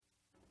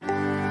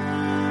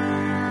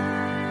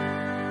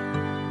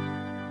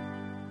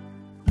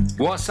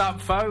What's up,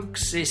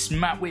 folks? It's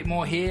Matt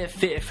Whitmore here,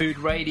 Fitter Food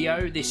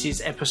Radio. This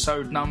is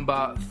episode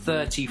number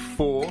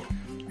 34,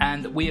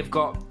 and we have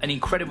got an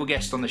incredible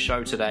guest on the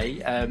show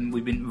today.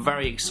 We've been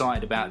very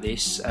excited about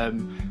this.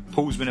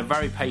 Paul's been a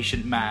very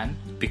patient man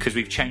because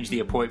we've changed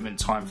the appointment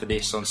time for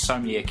this on so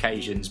many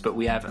occasions, but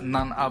we have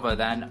none other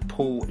than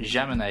Paul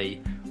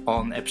Jaminet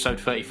on episode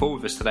 34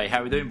 with us today. How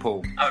are we doing,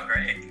 Paul? Oh,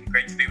 great.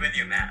 Great to be with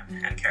you, Matt,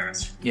 and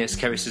Karis. Yes,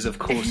 Karis is, of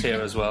course,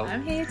 here as well.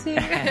 I'm here too.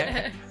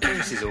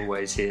 Karis is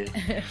always here.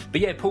 But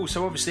yeah, Paul,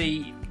 so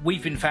obviously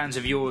we've been fans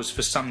of yours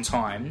for some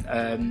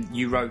time.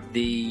 You wrote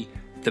the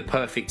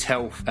Perfect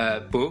Health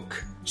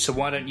book. So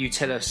why don't you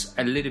tell us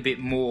a little bit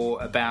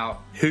more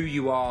about who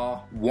you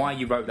are, why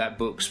you wrote that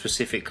book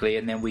specifically,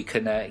 and then we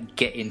can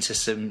get into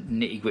some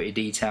nitty-gritty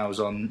details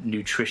on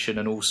nutrition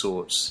and all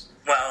sorts.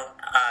 Well,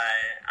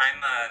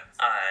 I'm a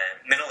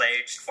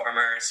middle-aged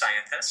former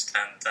scientist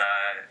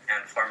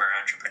and former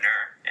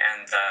entrepreneur,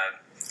 and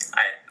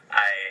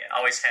I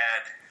always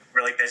had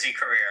really busy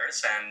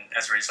careers, and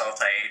as a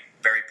result, I ate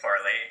very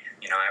poorly.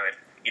 You know, I would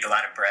eat a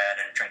lot of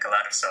bread and drink a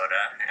lot of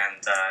soda,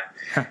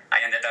 and I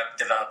ended up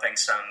developing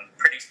some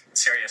pretty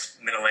serious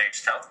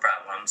middle-aged health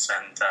problems,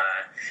 and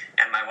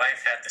my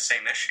wife had the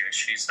same issues.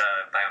 She's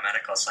a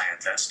biomedical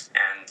scientist,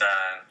 and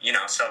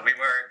so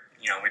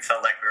we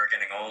felt like we were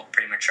getting old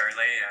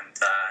prematurely, and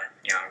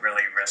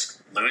really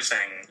risked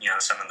losing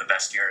some of the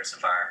best years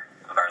of our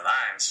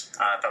lives,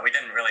 but we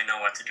didn't really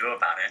know what to do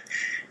about it.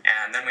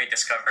 And then we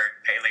discovered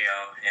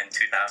paleo in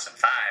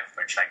 2005,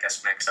 which I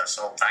guess makes us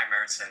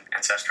old-timers in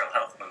ancestral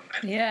health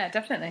movement. Yeah,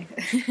 definitely.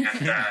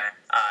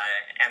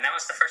 And that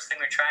was the first thing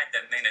we tried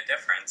that made a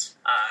difference,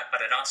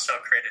 but it also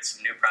created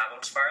some new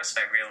problems for us.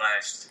 I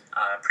realized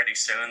pretty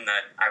soon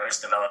that I was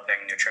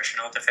developing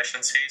nutritional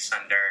deficiencies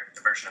under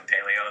the version of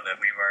paleo that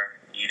we were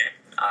eating.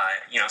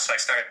 So I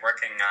started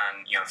working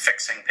on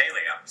fixing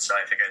paleo. So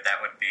I figured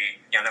that would be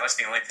that was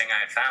the only thing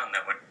I had found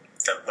that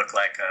looked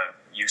like a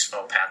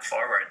useful path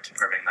forward to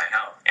improving my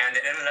health. And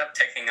it ended up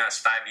taking us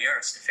 5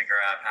 years to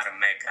figure out how to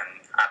make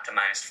an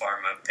optimized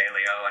form of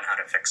paleo and how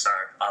to fix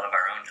all of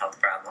our own health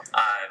problems.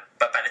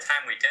 But by the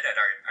time we did it,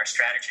 our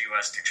strategy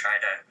was to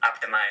try to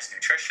optimize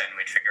nutrition.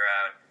 We'd figure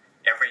out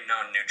every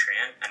known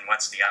nutrient and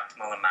what's the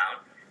optimal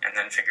amount, and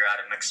then figure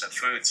out a mix of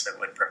foods that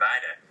would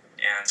provide it.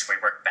 And so we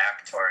worked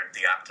back toward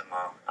the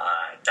optimal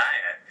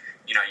diet,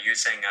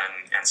 using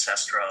an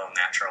ancestral,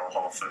 natural,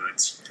 whole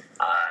foods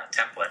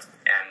template.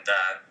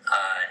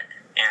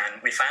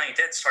 And we finally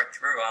did sort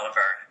through all of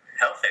our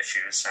health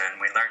issues, and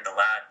we learned a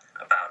lot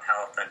about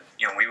health. And,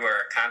 we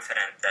were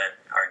confident that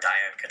our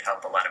diet could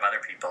help a lot of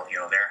other people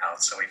heal their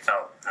health, so we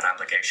felt an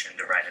obligation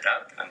to write it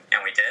up.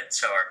 And we did.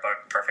 So our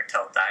book, Perfect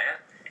Health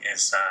Diet,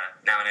 is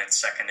now in its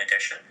second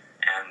edition.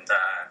 And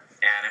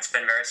it's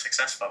been very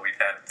successful. We've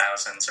had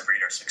thousands of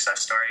reader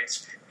success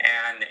stories.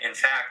 And in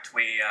fact,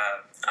 we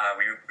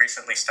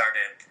recently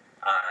started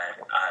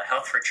a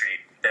health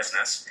retreat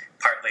business,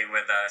 partly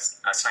with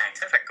a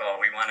scientific goal.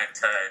 We wanted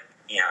to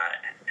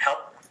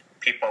help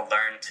people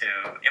learn to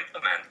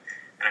implement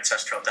an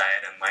ancestral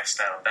diet and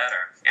lifestyle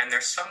better. And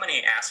there's so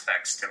many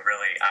aspects to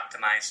really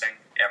optimizing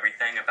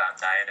everything about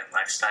diet and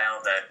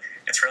lifestyle that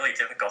it's really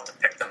difficult to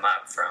pick them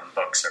up from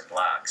books or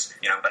blogs.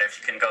 But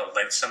if you can go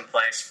live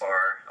someplace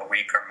for a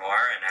week or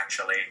more and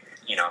actually,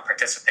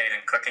 participate in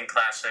cooking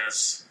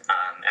classes,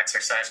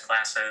 exercise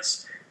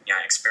classes,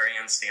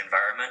 experience the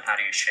environment, how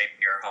do you shape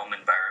your home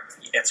environment,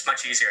 it's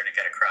much easier to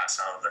get across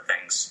all of the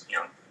things,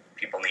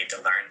 people need to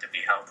learn to be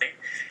healthy.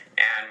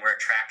 And we're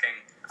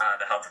tracking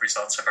the health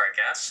results of our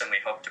guests, and we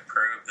hope to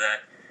prove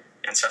that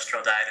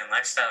ancestral diet and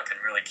lifestyle can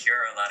really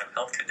cure a lot of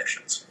health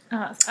conditions. Oh,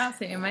 that's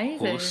absolutely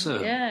amazing.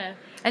 Awesome. Yeah.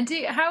 And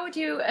how would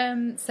you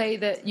say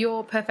that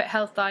your Perfect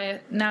Health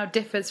diet now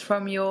differs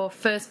from your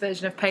first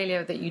version of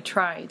paleo that you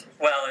tried?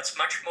 Well, it's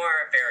much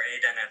more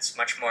varied and it's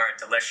much more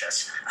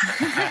delicious.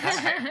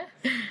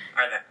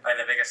 are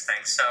the biggest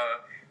things. So,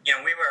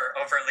 we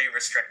were overly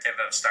restrictive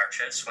of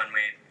starches when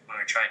we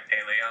tried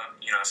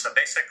paleo. So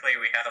basically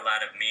we had a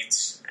lot of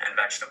meats and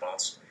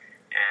vegetables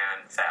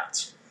and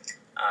fats,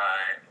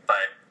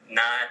 but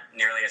not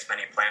nearly as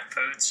many plant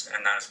foods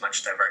and not as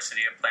much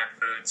diversity of plant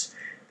foods,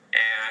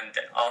 and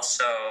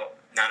also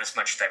not as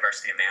much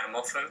diversity of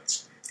animal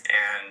foods.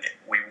 And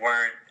we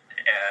weren't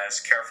as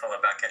careful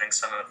about getting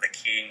some of the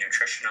key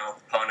nutritional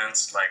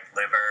components like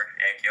liver,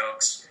 egg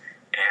yolks,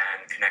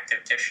 and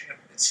connective tissue.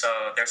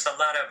 So there's a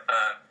lot of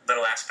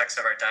little aspects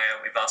of our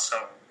diet. We've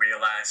also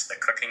realized the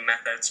cooking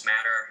methods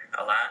matter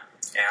a lot,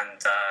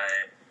 and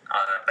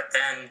but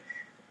then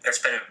there's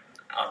been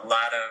a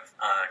lot of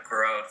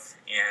growth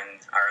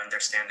in our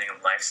understanding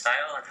of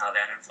lifestyle and how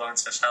that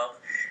influences health.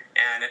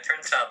 And it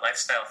turns out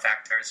lifestyle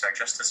factors are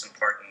just as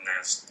important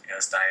as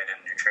diet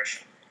and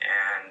nutrition.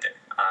 And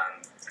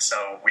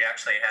so we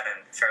actually had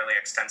a fairly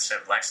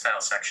extensive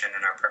lifestyle section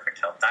in our Perfect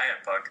Health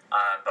Diet book,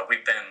 but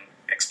we've been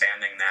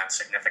expanding that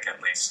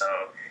significantly. So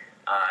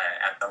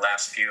at the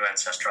last few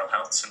Ancestral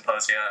Health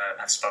Symposia,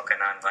 I've spoken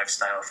on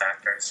lifestyle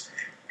factors,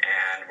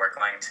 and we're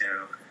going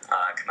to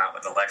come out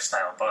with a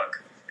lifestyle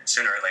book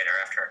sooner or later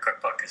after our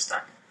cookbook is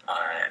done.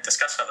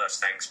 discuss all those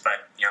things.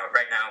 But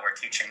right now we're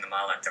teaching them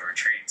all at the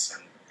retreats,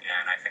 and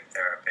I think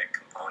they're a big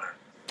component.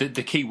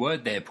 The key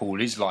word there,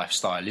 Paul, is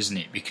lifestyle, isn't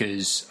it?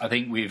 Because I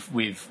think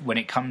when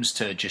it comes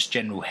to just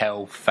general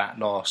health, fat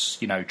loss,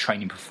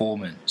 training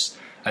performance,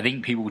 I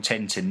think people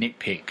tend to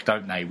nitpick,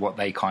 don't they, what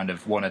they kind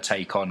of want to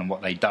take on and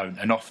what they don't.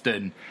 And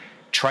often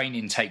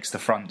training takes the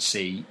front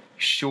seat,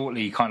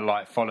 shortly kind of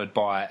like followed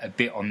by a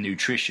bit on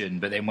nutrition.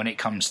 But then when it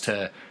comes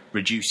to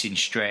reducing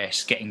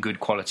stress, getting good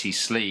quality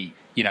sleep,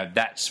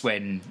 that's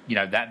when,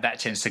 that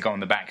tends to go on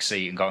the back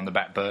seat and go on the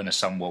back burner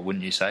somewhat,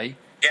 wouldn't you say?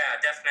 Yeah,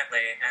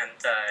 definitely. And,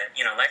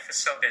 life is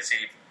so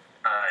busy.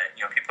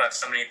 People have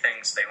so many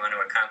things they want to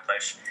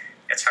accomplish.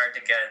 It's hard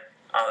to get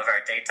all of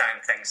our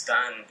daytime things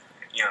done.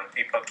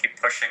 People keep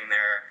pushing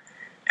their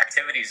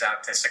activities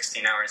out to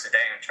 16 hours a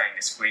day and trying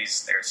to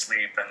squeeze their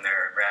sleep and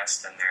their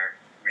rest and their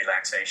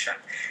relaxation.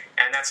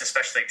 And that's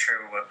especially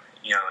true,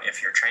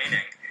 if you're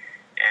training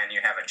and you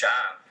have a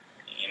job,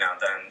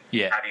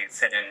 then how do you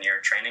fit in your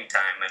training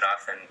time? It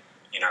often,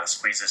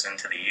 squeezes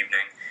into the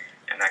evening,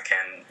 and that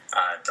can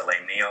delay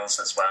meals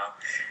as well.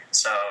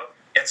 So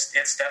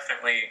it's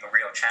definitely a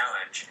real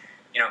challenge,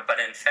 but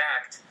in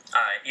fact,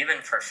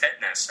 even for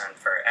fitness and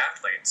for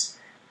athletes,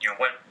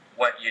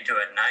 what you do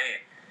at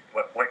night,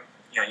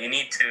 you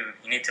need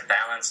to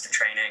balance the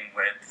training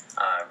with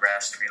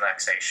rest,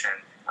 relaxation,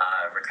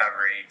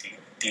 recovery,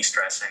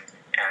 de-stressing,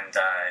 and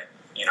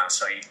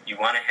so you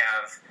want to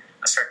have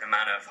a certain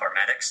amount of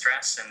hormetic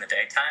stress in the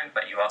daytime,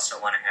 but you also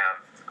want to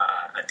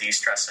have a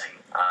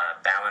de-stressing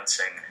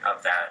balancing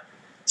of that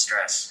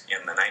stress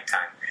in the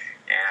nighttime.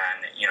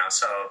 And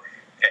so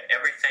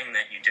everything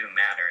that you do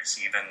matters.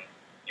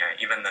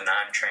 Even the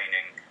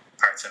non-training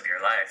parts of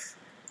your life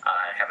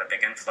have a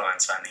big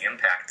influence on the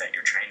impact that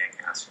your training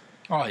has.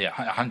 Oh yeah,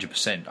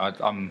 100%.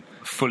 I'm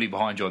fully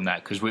behind you on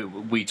that, because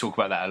we talk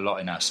about that a lot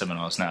in our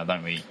seminars now,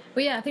 don't we?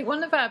 Well, yeah, I think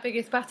one of our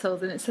biggest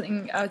battles, and it's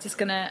something I was just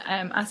going to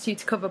ask you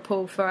to cover,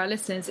 Paul, for our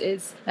listeners,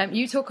 is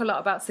you talk a lot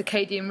about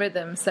circadian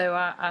rhythm, so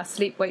our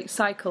sleep-wake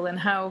cycle, and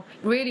how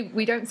really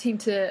we don't seem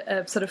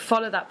to sort of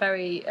follow that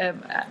very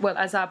well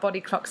as our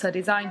body clocks are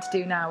designed to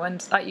do now.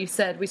 And like you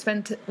said,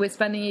 we're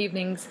spending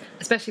evenings,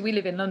 especially we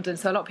live in London,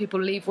 so a lot of people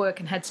leave work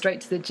and head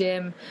straight to the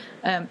gym.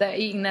 They're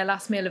eating their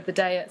last meal of the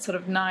day at sort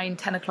of 9,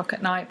 10 o'clock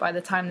at night by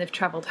the time they've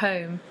travelled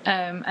home,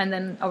 and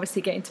then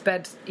obviously getting to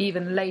bed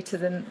even later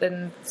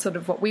than sort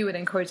of what we would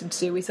encourage them to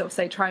do. We sort of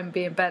say try and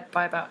be in bed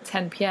by about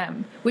 10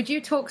 p.m. Would you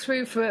talk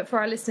through for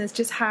our listeners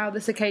just how the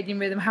circadian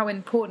rhythm, how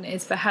important it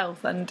is for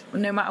health, and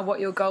no matter what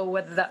your goal,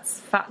 whether that's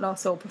fat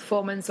loss or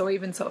performance or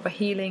even sort of a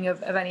healing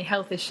of any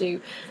health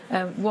issue,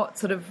 what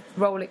sort of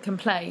role it can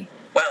play?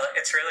 Well,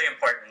 it's really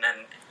important,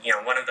 and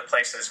one of the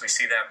places we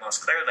see that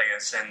most clearly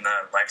is in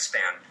the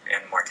lifespan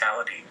and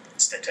mortality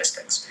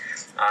statistics.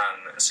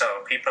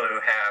 So people who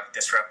have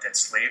disrupted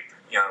sleep,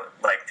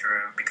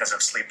 because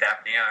of sleep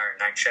apnea or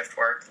night shift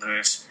work,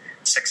 lose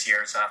 6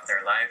 years off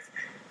their life.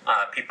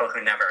 People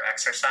who never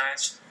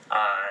exercise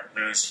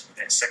lose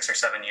 6 or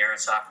 7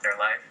 years off their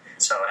life.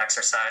 So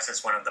exercise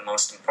is one of the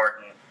most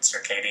important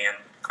circadian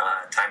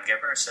time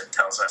givers. It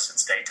tells us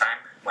it's daytime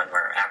when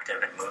we're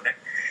active and moving.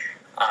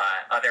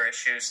 Other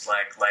issues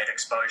like light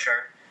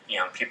exposure,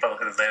 people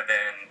who live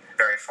in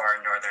very far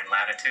northern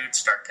latitudes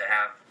start to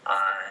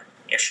have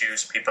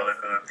issues. People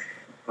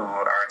who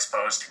are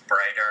exposed to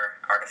brighter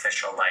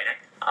artificial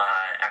lighting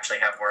actually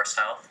have worse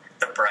health.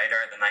 The brighter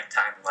the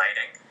nighttime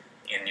lighting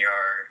in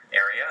your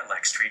area,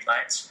 like street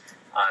lights,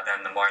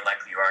 then the more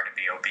likely you are to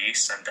be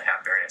obese and to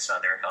have various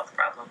other health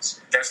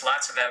problems. There's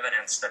lots of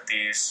evidence that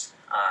these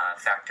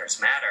factors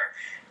matter.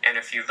 And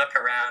if you look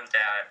around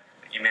at,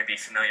 you may be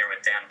familiar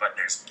with Dan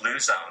Buettner's blue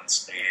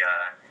zones, the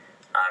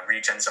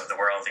regions of the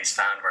world he's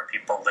found where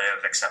people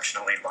live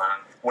exceptionally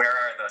long. Where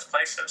are those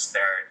places?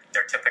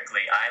 They're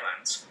typically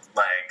islands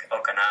like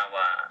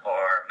Okinawa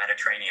or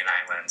Mediterranean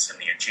islands in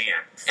the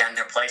Aegean. And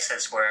they're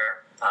places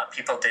where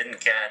people didn't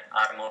get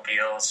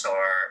automobiles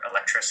or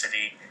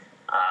electricity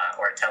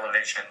or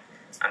television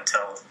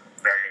until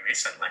very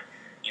recently.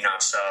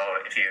 So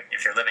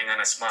if you're living on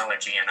a small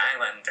Aegean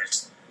island,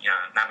 there's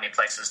not many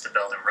places to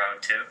build a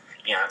road to.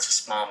 It's a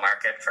small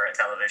market for a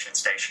television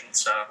station.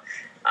 So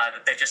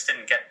they just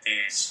didn't get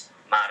these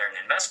modern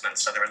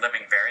investments. So they were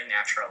living very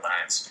natural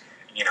lives.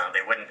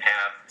 They wouldn't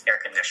have air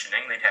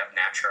conditioning. They'd have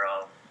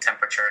natural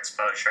temperature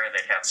exposure.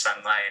 They'd have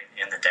sunlight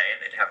in the day.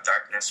 They'd have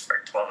darkness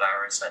for 12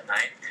 hours at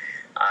night.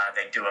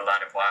 They'd do a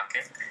lot of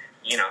walking.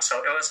 So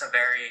it was a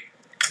very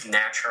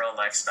natural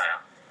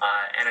lifestyle.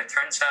 And it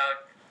turns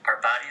out our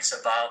bodies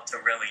evolved to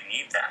really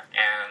need that.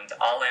 And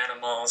all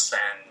animals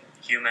and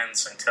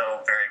humans,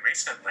 until very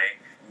recently,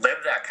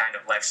 lived that kind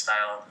of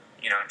lifestyle,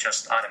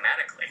 just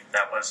automatically.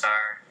 That was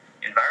our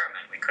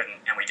environment.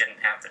 We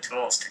didn't have the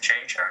tools to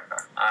change our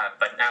environment.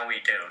 But now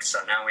we do. So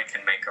now we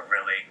can make a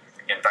really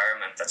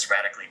environment that's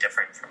radically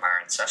different from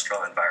our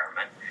ancestral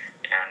environment.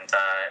 And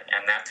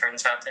that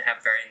turns out to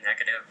have very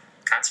negative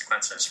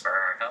consequences for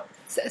our health.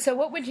 So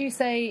what would you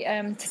say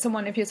to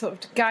someone if you're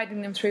sort of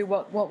guiding them through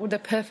what would a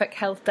perfect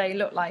health day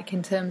look like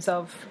in terms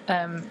of,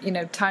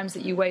 times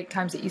that you wake,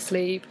 times that you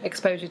sleep,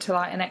 exposure to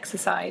light and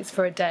exercise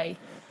for a day?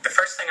 The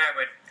first thing I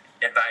would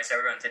advise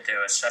everyone to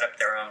do is set up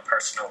their own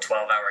personal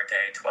 12-hour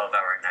day,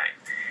 12-hour night.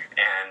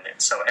 And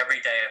so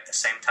every day at the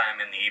same time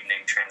in the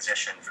evening,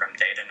 transition from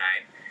day to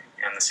night,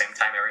 and the same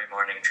time every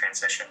morning,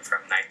 transition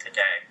from night to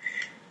day.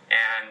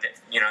 And,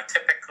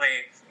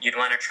 typically you'd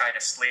want to try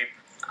to sleep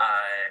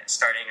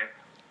starting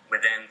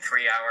within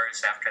 3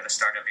 hours after the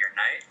start of your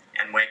night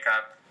and wake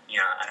up,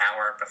 an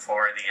hour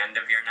before the end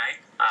of your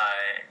night.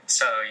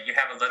 So you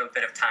have a little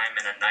bit of time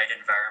in a night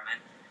environment,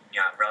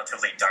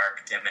 relatively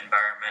dark, dim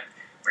environment,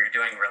 where you're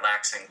doing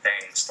relaxing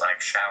things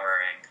like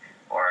showering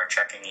or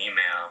checking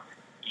email.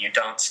 You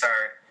don't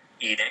start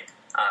eating.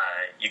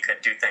 You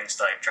could do things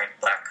like drink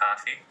black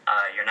coffee.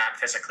 You're not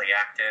physically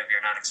active.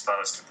 You're not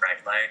exposed to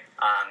bright light.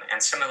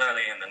 And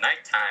similarly, in the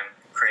nighttime,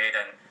 create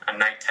a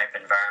night-type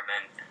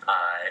environment.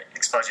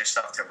 Expose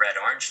yourself to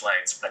red-orange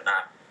lights, but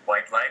not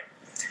white light.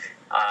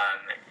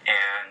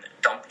 And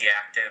don't be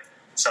active.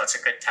 So it's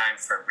a good time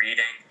for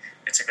reading.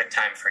 It's a good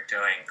time for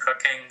doing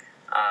cooking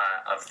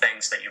of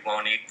things that you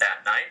won't eat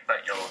that night,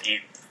 but you'll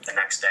eat the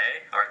next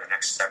day or the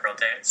next several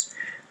days.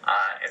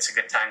 It's a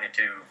good time to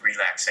do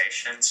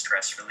relaxation,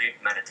 stress relief,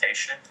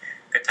 meditation.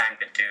 Good time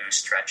to do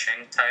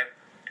stretching type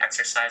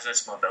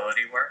exercises,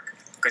 mobility work.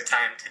 Good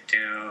time to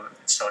do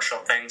social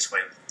things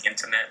with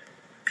intimate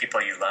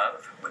people you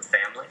love, with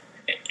family.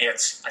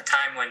 It's a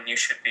time when you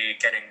should be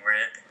getting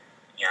rid,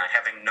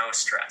 having no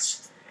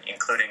stress,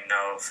 including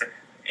no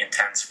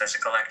intense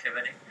physical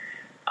activity.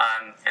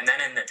 And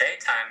then in the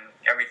daytime,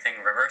 everything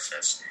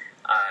reverses.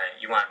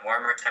 You want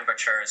warmer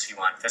temperatures, you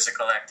want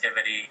physical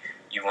activity,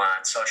 you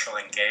want social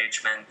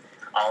engagement,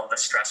 all the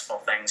stressful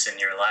things in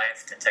your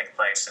life to take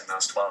place in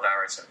those 12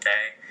 hours of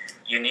day.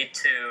 You need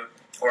to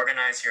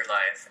organize your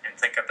life and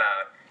think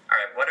about, all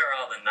right, what are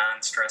all the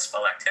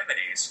non-stressful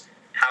activities?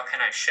 How can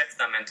I shift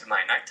them into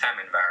my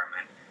nighttime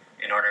environment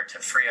in order to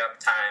free up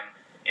time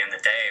in the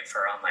day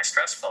for all my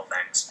stressful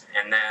things?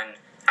 And then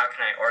how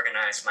can I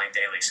organize my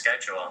daily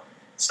schedule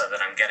so that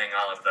I'm getting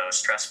all of those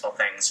stressful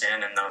things in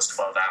those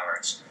 12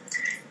 hours?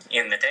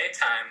 In the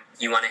daytime,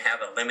 you want to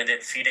have a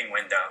limited feeding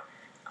window.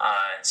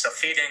 So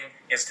feeding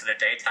is to the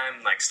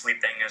daytime, like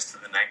sleeping is to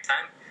the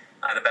nighttime.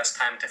 The best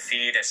time to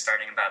feed is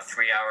starting about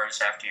 3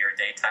 hours after your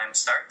daytime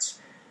starts,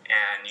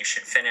 and you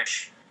should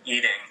finish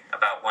eating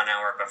about 1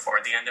 hour before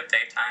the end of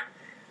daytime,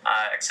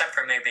 except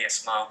for maybe a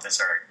small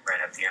dessert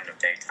right at the end of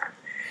daytime.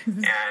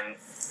 And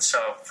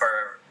so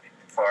for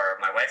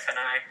my wife and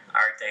I,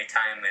 our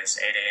daytime is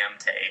 8 a.m.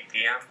 to 8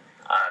 p.m.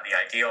 The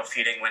ideal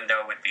feeding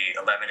window would be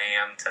 11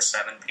 a.m. to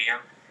 7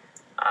 p.m.,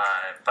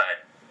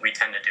 but we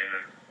tend to do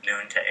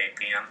noon to 8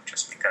 p.m.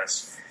 just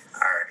because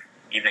our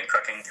evening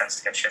cooking tends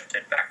to get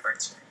shifted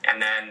backwards.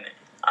 And then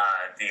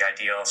the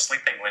ideal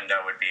sleeping window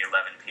would be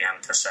 11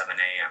 p.m. to 7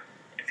 a.m.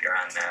 if you're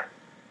on the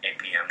 8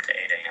 p.m. to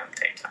 8 a.m.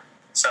 daytime.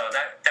 So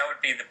that would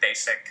be the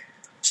basic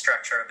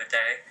structure of the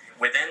day.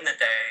 Within the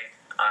day,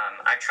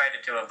 I try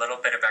to do a little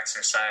bit of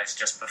exercise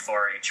just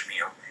before each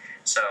meal.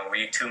 So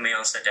we eat 2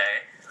 meals a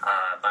day,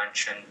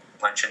 lunch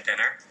and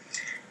dinner.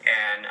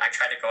 And I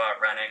try to go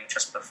out running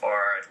just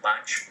before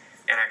lunch.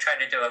 And I try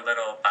to do a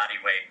little body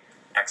weight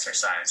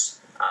exercise,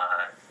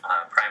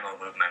 primal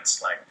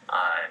movements like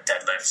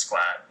deadlift,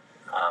 squat,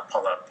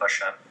 pull-up,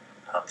 push-up,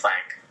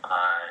 plank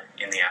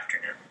in the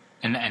afternoon.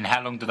 And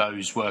how long do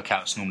those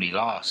workouts normally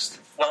last?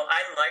 Well,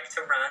 I like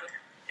to run,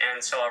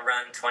 and so I'll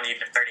run 20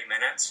 to 30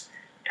 minutes.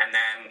 And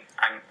then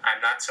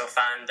I'm not so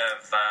fond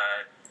of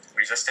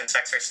resistance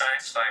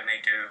exercise, so I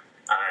may do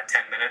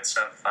 10 minutes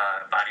of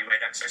body weight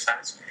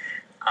exercise.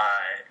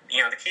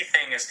 The key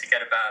thing is to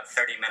get about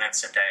 30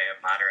 minutes a day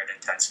of moderate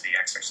intensity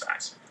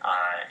exercise.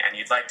 And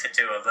you'd like to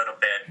do a little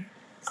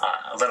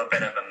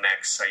bit of a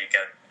mix, so you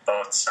get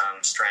both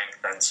some strength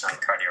and some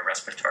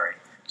cardiorespiratory.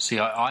 See,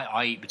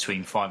 I eat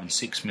between 5 and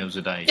 6 meals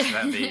a day, so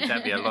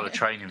that'd be a lot of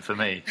training for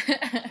me.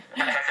 Well,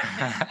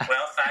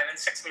 5 and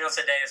 6 meals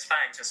a day is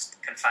fine.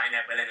 Just confine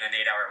it within an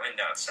 8-hour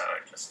window. So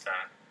just.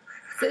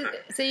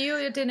 So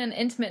you're doing an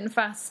intermittent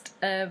fast,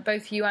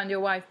 both you and your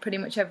wife, pretty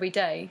much every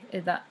day.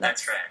 Is that?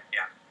 That's right.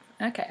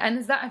 Yeah. Okay,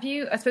 and have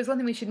you? I suppose one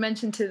thing we should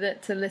mention to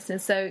the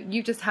listeners. So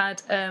you just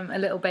had a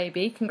little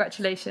baby.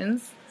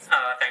 Congratulations.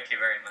 Oh, thank you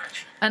very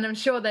much. And I'm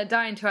sure they're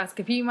dying to ask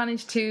if you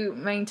managed to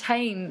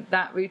maintain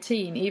that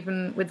routine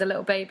even with the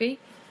little baby.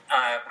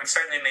 We've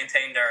certainly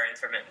maintained our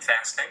intermittent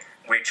fasting.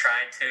 We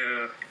try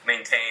to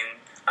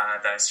maintain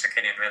the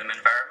circadian rhythm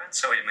environment,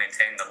 so we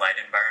maintain the light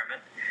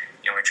environment.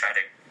 We try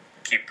to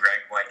keep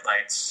bright white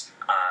lights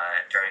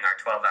during our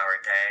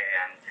 12-hour day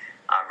and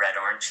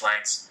red-orange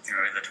lights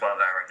through the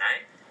 12-hour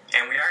night.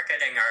 And we are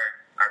getting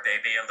our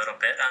baby a little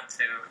bit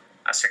onto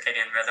a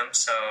circadian rhythm,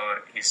 so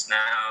he's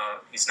now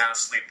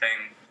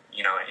sleeping,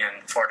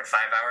 in 4 to 5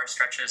 hour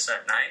stretches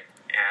at night,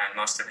 and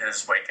most of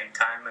his waking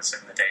time is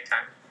in the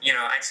daytime.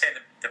 I'd say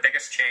the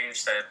biggest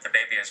change that the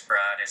baby has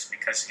brought is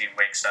because he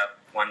wakes up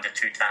 1 to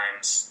 2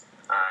 times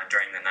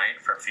during the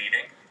night for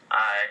feeding.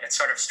 it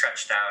sort of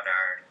stretched out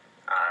our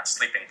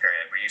sleeping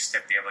period. We used to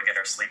be able to get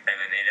our sleep in 8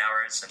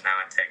 hours, and now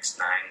it takes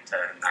 9 to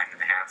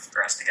 9.5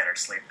 for us to get our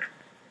sleep in.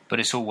 But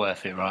it's all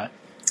worth it, right?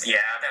 Yeah,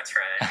 that's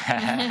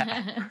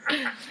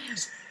right.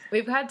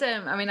 We've had,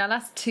 our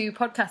last two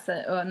podcasts,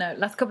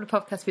 last couple of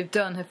podcasts we've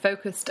done have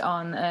focused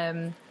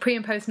on pre-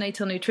 and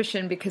postnatal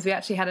nutrition, because we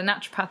actually had a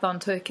naturopath on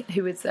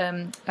who was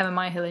Emma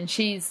Myhill, and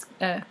she's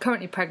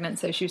currently pregnant,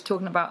 so she was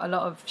talking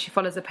about she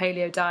follows a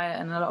paleo diet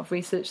and a lot of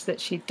research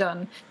that she'd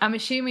done. I'm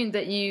assuming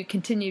that you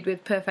continued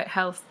with Perfect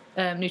Health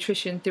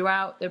nutrition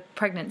throughout the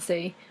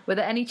pregnancy. Were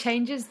there any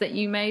changes that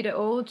you made at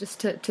all,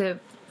 just to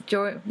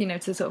sort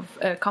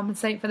of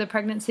compensate for the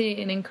pregnancy,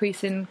 an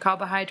increase in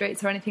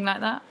carbohydrates or anything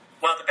like that?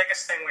 Well, the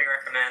biggest thing we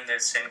recommend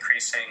is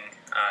increasing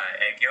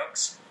egg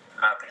yolks,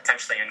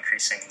 potentially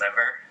increasing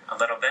liver a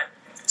little bit.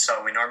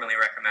 So we normally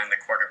recommend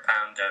a quarter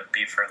pound of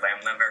beef or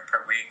lamb liver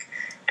per week,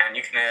 and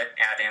you can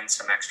add in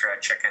some extra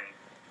chicken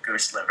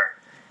goose liver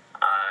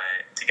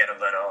to get a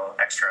little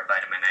extra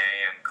vitamin A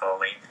and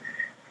choline.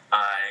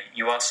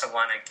 You also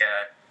want to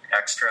get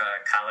extra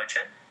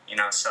collagen,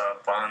 so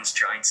bones,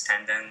 joints,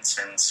 tendons,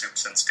 and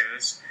soups and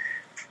stews.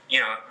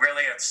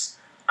 Really it's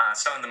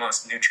some of the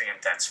most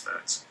nutrient-dense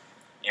foods.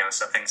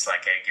 So things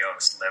like egg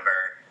yolks,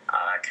 liver,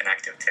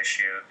 connective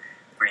tissue,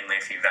 green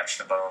leafy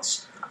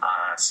vegetables,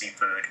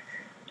 seafood.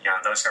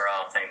 Those are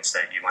all things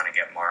that you want to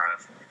get more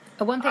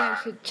of. One thing I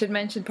should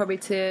mention probably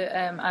to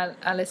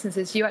our listeners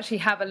is you actually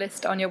have a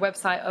list on your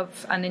website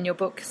and in your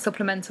book,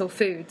 supplemental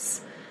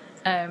foods.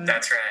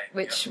 That's right.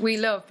 Which we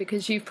love,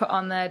 because you've put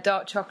on there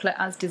dark chocolate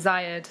as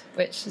desired,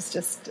 which is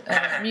just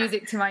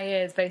music to my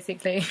ears,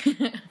 basically.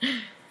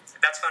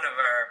 That's one of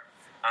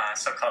our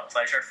so-called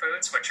pleasure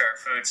foods, which are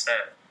foods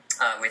that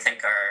we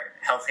think are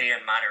healthy in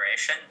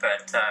moderation,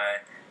 but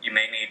you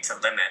may need to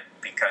limit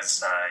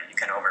because you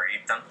can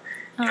overeat them.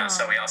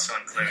 So we also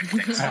include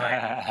things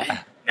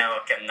like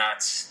milk and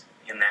nuts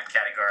in that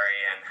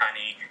category, and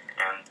honey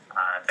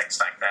and things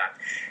like that.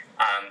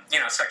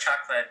 So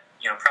chocolate,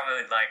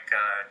 probably like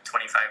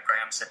 25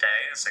 grams a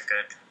day is a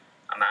good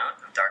amount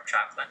of dark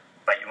chocolate,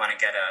 but you want to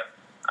get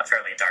a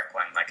fairly dark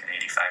one, like an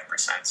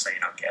 85%, so you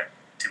don't get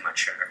too much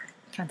sugar.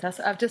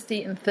 Fantastic. I've just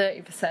eaten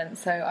 30%,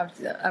 so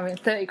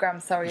 30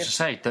 grams, sorry. What did you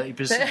say,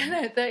 30%?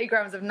 No, 30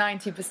 grams of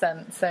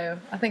 90%, so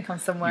I think I'm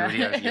somewhere.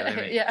 You're already over your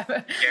limit. Yeah.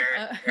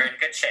 You're in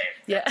good shape.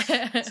 Yeah.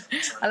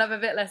 I'll have a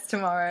bit less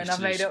tomorrow, and I've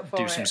made up for it.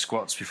 Do some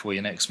squats before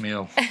your next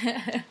meal.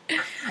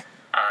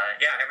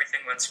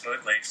 Everything went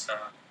smoothly, so,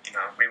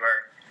 we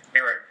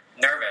were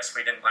nervous.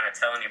 We didn't want to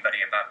tell anybody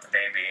about the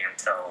baby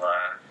until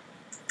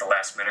the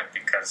last minute,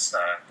 because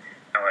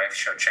my wife,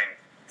 Shou Ching,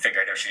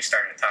 figured if she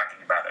started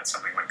talking about it,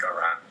 something would go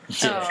wrong.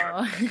 She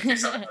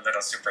was a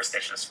little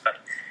superstitious, but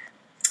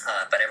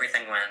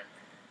everything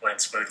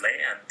went smoothly,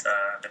 and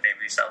the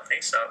baby's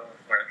healthy, so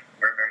we're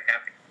very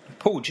happy.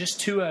 Paul, just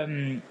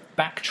to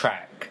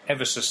backtrack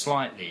ever so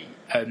slightly,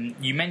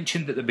 you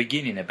mentioned at the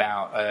beginning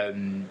about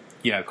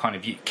kind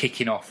of you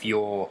kicking off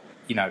your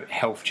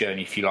health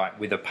journey, if you like,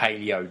 with a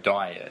paleo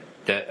diet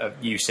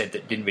that you said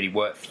that didn't really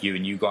work for you,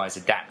 and you guys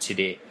adapted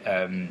it,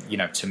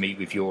 to meet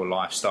with your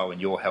lifestyle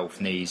and your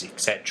health needs,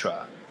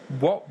 etc.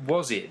 What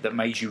was it that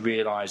made you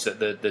realise that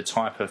the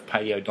type of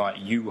paleo diet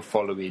you were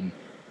following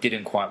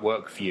didn't quite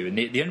work for you? And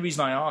the only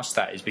reason I asked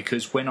that is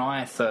because when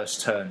I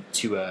first turned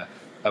to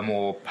a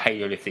more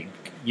paleolithic,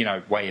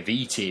 way of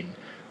eating,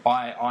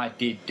 I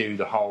did do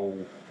the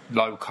whole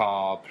low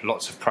carb,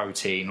 lots of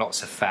protein,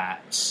 lots of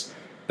fats.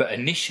 But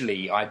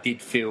initially, I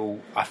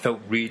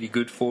felt really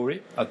good for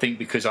it. I think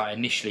because I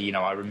initially,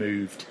 I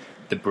removed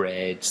the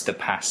breads, the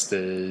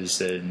pastas,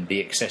 and the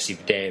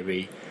excessive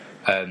dairy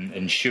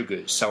and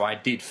sugars. So I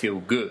did feel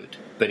good,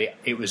 but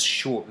it was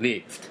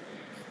short-lived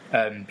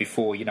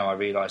before, I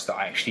realised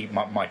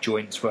that my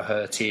joints were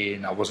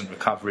hurting. I wasn't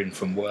recovering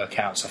from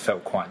workouts. I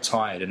felt quite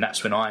tired, and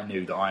that's when I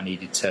knew that I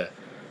needed to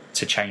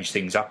change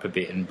things up a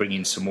bit and bring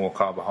in some more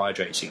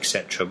carbohydrates,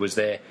 etc. Was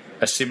there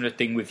a similar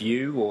thing with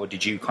you, or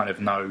did you kind of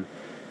know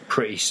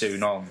pretty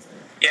soon on?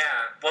 Yeah,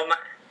 well,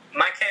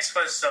 my case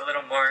was a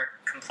little more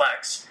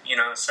complex,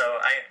 so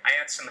I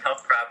had some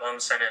health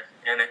problems,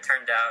 and it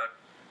turned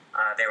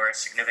out they were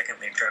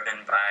significantly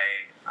driven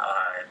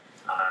by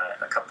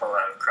a couple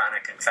of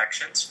chronic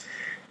infections.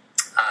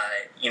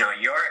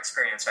 Your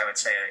experience, I would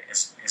say,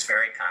 is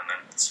very common.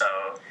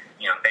 So,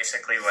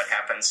 basically what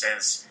happens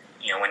is,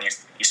 when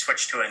you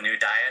switch to a new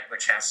diet,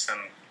 which has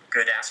some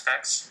good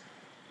aspects,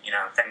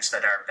 things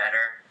that are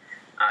better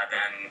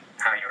than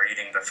how you were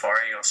eating before,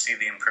 you'll see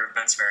the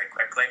improvements very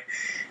quickly.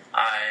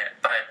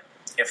 But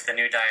if the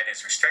new diet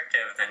is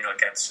restrictive, then you'll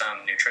get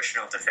some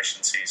nutritional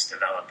deficiencies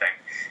developing.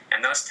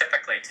 And those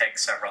typically take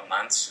several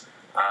months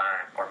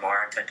or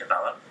more to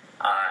develop.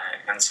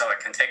 And so it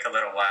can take a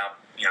little while.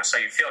 So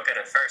you feel good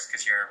at first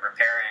because you're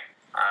repairing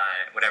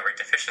whatever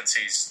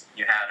deficiencies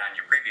you had on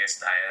your previous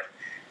diet.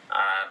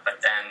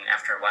 But then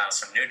after a while,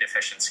 some new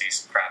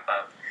deficiencies crop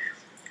up.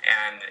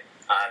 And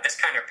this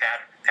kind of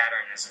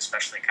pattern is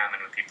especially common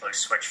with people who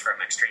switch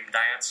from extreme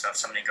diets. So if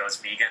somebody goes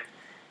vegan,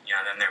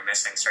 then they're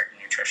missing certain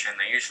nutrition.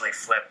 They usually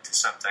flip to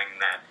something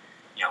that,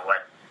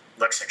 what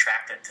looks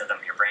attracted to them,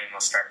 your brain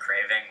will start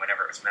craving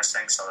whatever was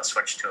missing. So they'll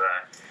switch to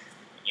a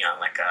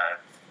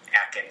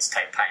Atkins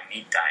type high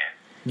meat diet.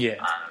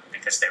 Yeah.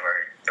 Because they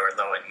were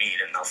low in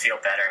meat, and they'll feel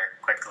better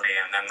quickly,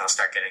 and then they'll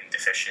start getting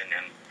deficient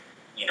in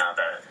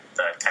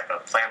the type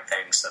of plant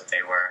things that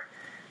they were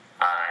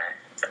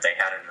that they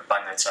had an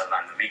abundance of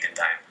on the vegan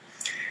diet.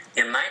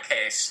 In my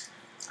case,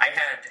 I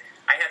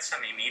had some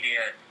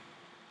immediate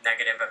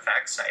negative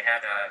effects. I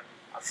had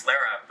a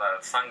flare-up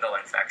of fungal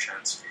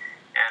infections,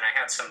 and I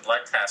had some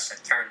blood tests.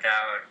 It turned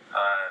out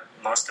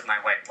most of my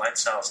white blood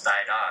cells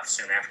died off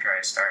soon after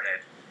I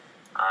started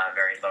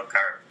very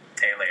low-carb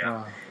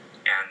paleo,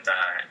 and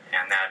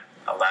that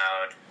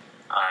allowed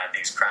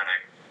these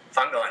chronic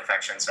fungal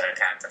infections that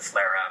had to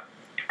flare up.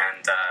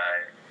 And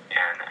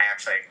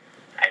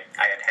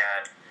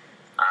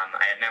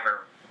I had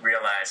never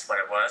realized what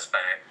it was,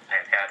 but I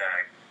had had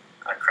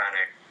a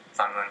chronic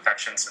fungal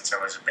infection since I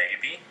was a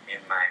baby in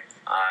my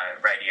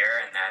right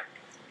ear, and that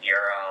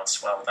ear all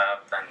swelled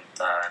up. And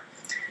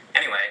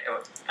anyway,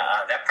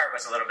 that part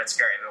was a little bit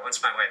scary. But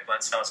once my white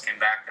blood cells came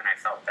back, then I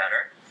felt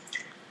better,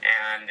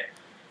 and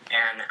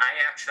I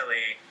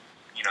actually,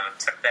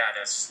 took that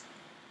as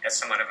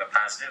somewhat of a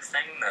positive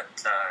thing that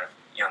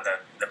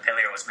the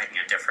paleo was making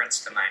a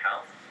difference to my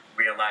health.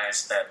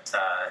 Realized that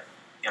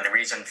the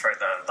reason for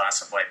the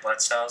loss of white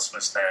blood cells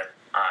was that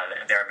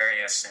there are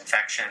various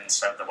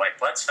infections of the white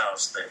blood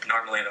cells. That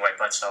normally the white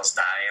blood cells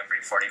die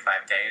every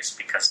 45 days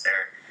because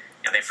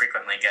they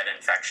frequently get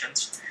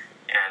infections,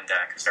 and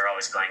because they're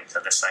always going to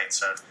the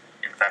sites of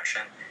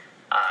infection,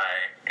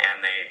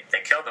 and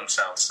they kill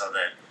themselves so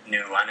that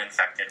new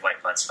uninfected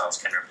white blood cells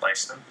can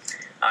replace them.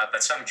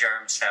 But some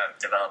germs have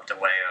developed a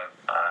way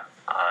of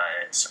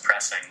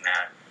suppressing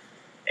that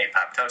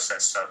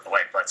apoptosis, so the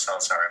white blood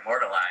cells are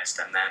immortalized,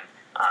 and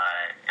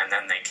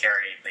then they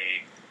carry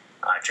the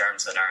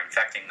germs that are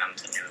infecting them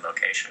to new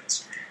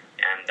locations.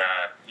 And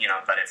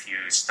but if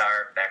you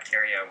starve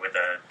bacteria with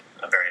a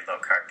very low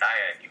carb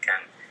diet, you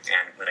can,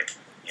 and with a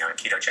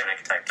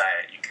ketogenic type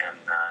diet,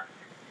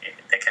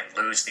 they can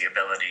lose the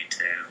ability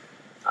to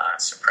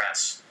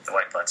suppress the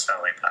white blood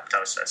cell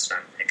apoptosis,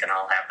 and it can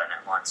all happen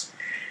at once.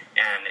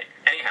 And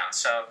anyhow,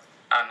 so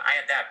I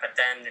had that, but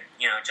then,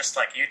 just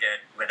like you did,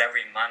 with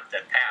every month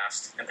that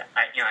passed, and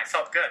I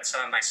felt good.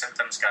 Some of my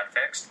symptoms got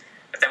fixed,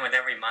 but then with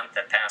every month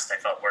that passed, I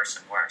felt worse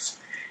and worse.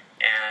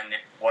 And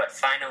what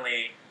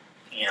finally,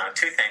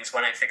 two things.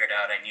 One, I figured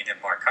out I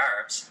needed more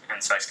carbs,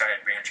 and so I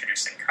started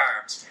reintroducing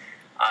carbs.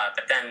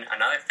 But then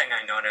another thing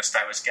I noticed,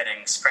 I was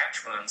getting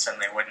scratch wounds,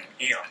 and they wouldn't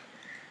heal.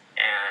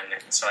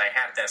 And so I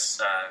had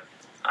this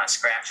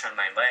scratch on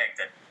my leg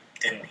that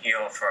didn't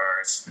heal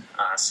for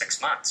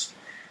 6 months.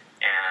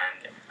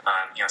 And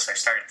so I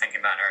started thinking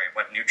about, all right,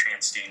 what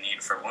nutrients do you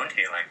need for wound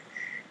healing?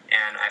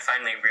 And I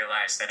finally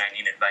realized that I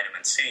needed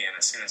vitamin C, and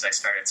as soon as I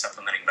started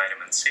supplementing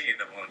vitamin C,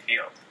 the wound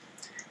healed.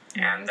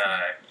 And,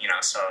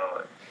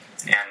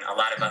 and a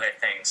lot of other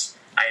things.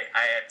 I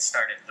had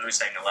started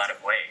losing a lot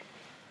of weight,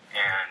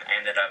 and I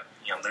ended up,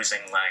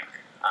 losing like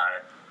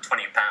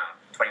 25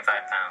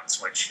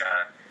 pounds, which,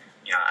 I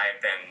had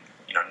been,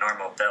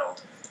 normal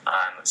build.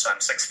 So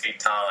I'm 6 feet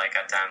tall. I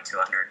got down to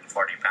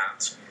 140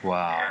 pounds.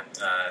 Wow.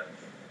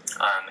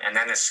 And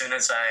then as soon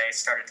as I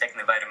started taking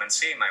the vitamin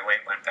C, my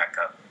weight went back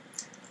up.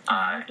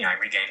 I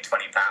regained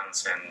 20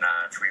 pounds in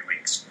 3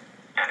 weeks,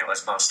 and it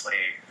was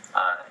mostly,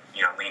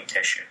 lean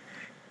tissue.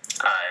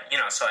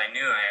 So I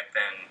knew I had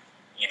been,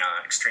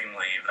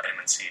 extremely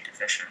vitamin C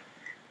deficient,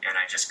 and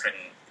I just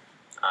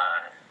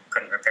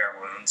couldn't repair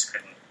wounds,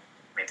 couldn't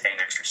maintain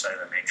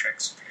extracellular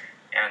matrix,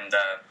 and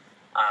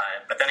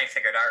but then I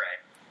figured, all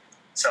right.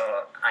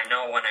 So I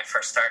know when I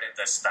first started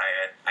this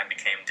diet, I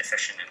became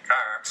deficient in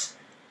carbs,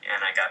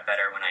 and I got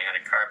better when I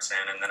added carbs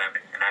in, and then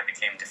I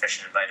became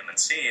deficient in vitamin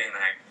C, and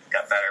then I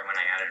got better when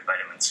I added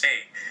vitamin C.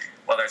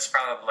 Well, there's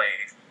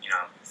probably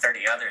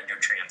 30 other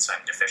nutrients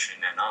I'm deficient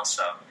in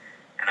also,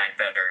 and I'd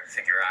better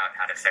figure out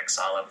how to fix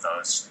all of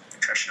those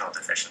nutritional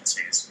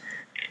deficiencies.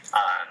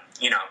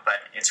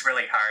 But it's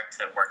really hard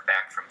to work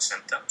back from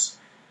symptoms.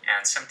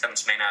 And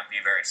symptoms may not be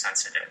very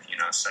sensitive,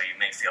 so you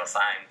may feel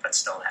fine but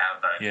still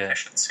have a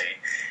deficiency.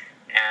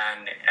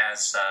 And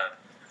as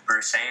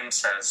Bruce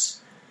Ames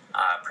has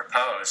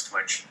proposed,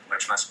 which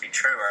must be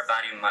true, our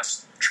body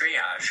must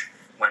triage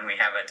when we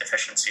have a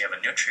deficiency of a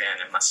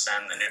nutrient. It must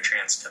send the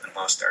nutrients to the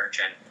most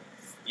urgent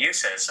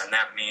uses, and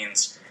that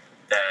means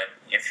that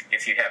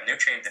if you have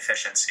nutrient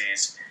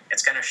deficiencies,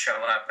 it's going to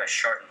show up as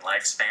shortened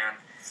lifespan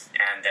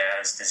and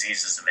as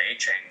diseases of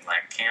aging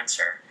like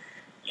cancer,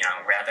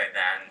 rather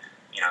than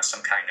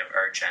some kind of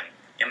urgent,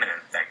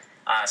 imminent thing.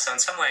 So in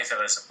some ways, it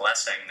was a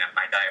blessing that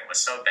my diet was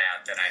so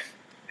bad that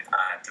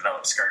I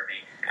developed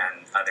scurvy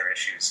and other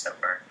issues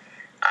that were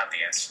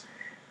obvious.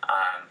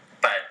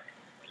 But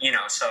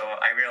so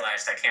I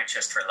realized I can't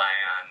just rely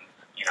on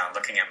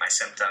looking at my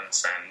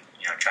symptoms and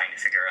trying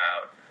to figure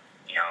out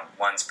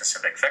one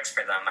specific fix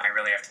for them. I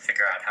really have to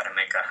figure out how to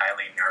make a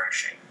highly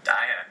nourishing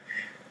diet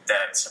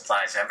that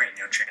supplies every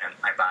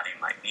nutrient my body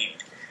might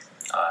need.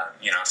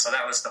 So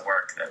that was the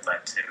work that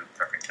led to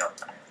Perfect Health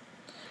Diet.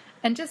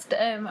 And just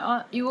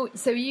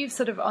you've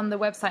sort of on the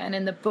website and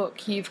in the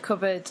book you've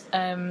covered.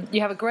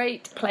 You have a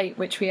great plate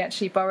which we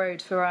actually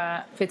borrowed for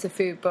our Fitter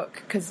Food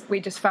book because we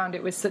just found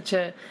it was such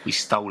a. We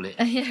stole it.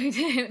 Yeah, we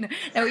did.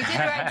 No, we did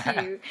write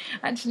to you.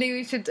 Actually,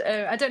 we should.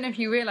 I don't know if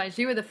you realised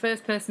you were the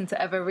first person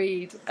to ever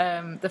read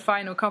the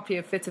final copy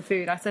of Fitter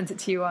Food. I sent it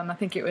to you on. I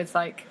think it was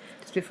like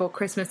just before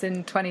Christmas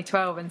in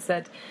 2012, and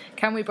said,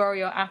 "Can we borrow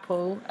your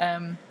apple?"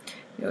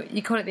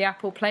 You call it the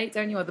apple plate,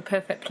 don't you, or the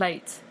perfect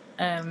plate?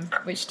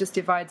 Which just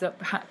divides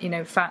up,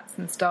 fats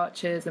and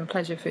starches and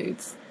pleasure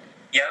foods.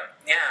 Yeah,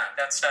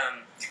 that's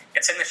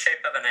it's in the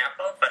shape of an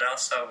apple, but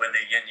also with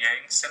a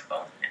yin-yang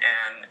symbol.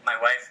 And my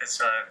wife is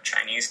of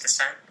Chinese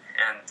descent,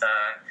 and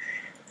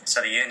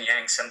so the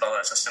yin-yang symbol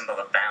is a symbol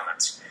of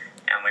balance.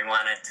 And we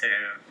wanted to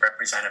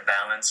represent a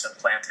balance of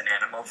plant and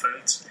animal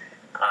foods.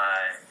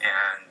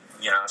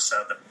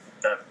 So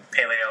the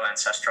paleo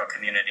ancestral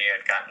community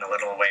had gotten a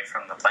little away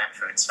from the plant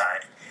food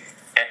side.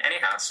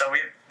 Anyhow, so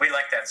we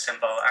like that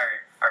symbol.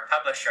 Our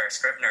publisher,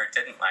 Scribner,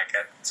 didn't like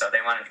it, so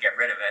they wanted to get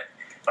rid of it,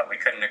 but we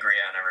couldn't agree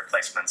on a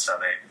replacement, so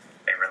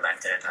they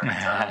relented.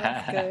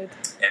 And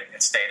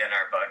it stayed in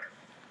our book.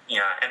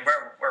 And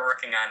we're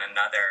working on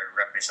another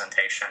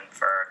representation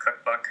for our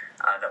cookbook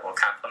that will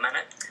complement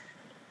it.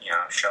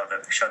 Show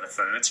the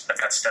foods, but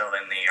that's still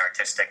in the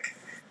artistic.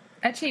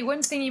 Actually,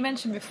 one thing you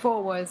mentioned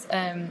before was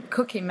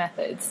cooking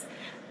methods.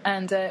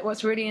 And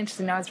what's really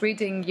interesting, I was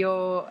reading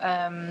your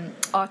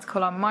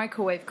article on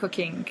microwave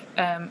cooking.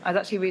 I was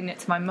actually reading it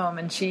to my mum,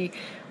 and she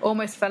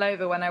almost fell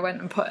over when I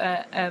went and put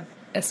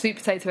a sweet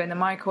potato in the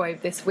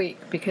microwave this week,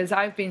 because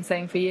I've been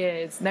saying for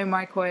years, no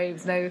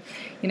microwaves, no,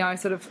 I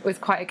sort of was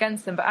quite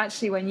against them. But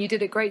actually, when you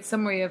did a great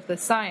summary of the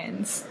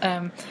science,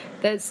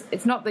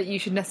 it's not that you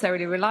should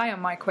necessarily rely on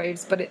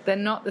microwaves, but they're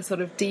not the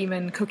sort of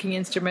demon cooking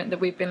instrument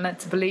that we've been led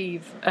to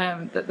believe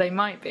that they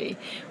might be.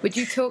 Would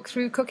you talk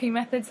through cooking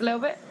methods a little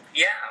bit?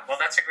 Yeah, well,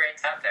 that's a great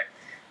topic.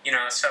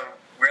 So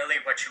really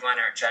what you want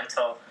are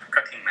gentle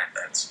cooking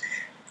methods.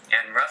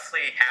 And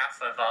roughly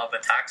half of all the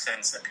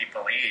toxins that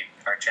people eat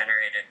are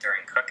generated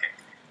during cooking.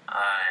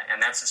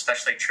 And that's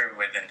especially true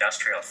with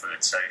industrial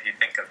food. So if you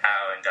think of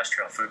how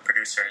industrial food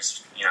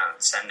producers,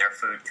 send their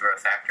food through a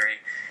factory,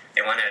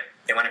 they want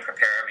to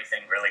prepare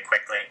everything really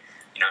quickly.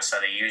 So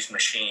they use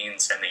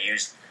machines and they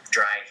use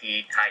dry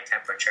heat, high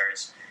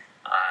temperatures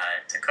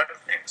to cook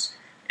things.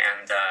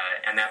 And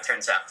that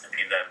turns out to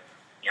be the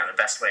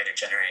best way to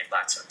generate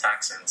lots of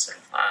toxins.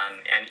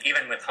 And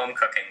even with home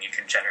cooking, you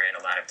can generate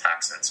a lot of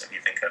toxins. If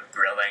you think of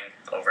grilling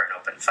over an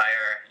open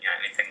fire,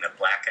 anything that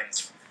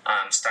blackens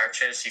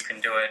starches, you can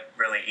do it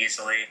really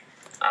easily.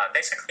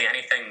 Basically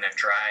anything that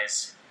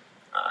dries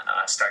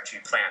starchy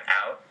plant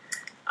out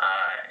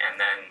and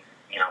then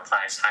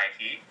applies high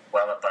heat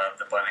well above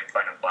the boiling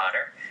point of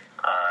water,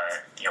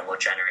 will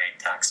generate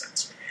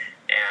toxins.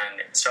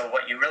 And so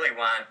what you really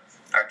want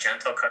are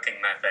gentle cooking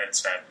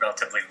methods at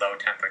relatively low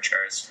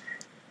temperatures.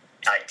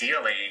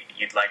 Ideally,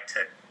 you'd like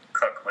to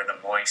cook with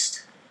a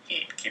moist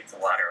heat, keep the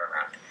water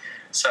around.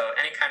 So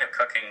any kind of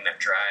cooking that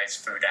dries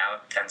food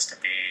out tends to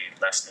be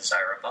less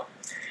desirable.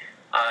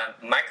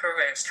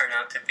 Microwaves turn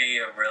out to be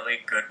a really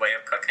good way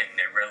of cooking.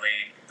 They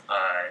really,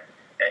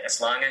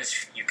 as long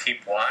as you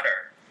keep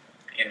water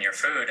in your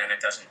food and it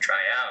doesn't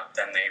dry out,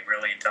 then they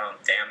really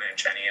don't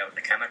damage any of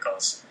the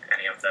chemicals,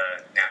 any of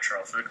the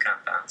natural food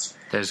compounds.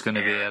 There's going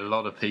to be a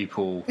lot of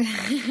people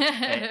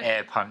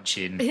air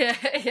punching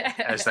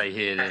as they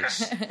hear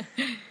this.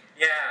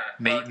 Yeah.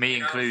 Me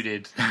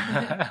included.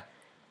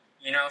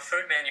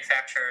 Food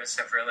manufacturers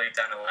have really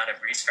done a lot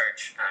of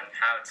research on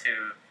how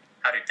to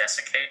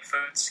desiccate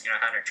foods,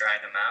 how to dry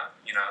them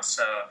out.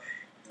 So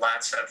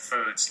lots of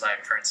foods,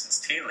 like, for instance,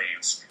 tea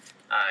leaves,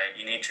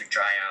 you need to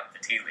dry out the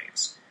tea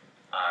leaves.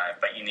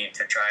 But you need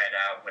to dry it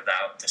out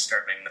without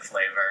disturbing the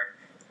flavor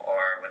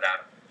or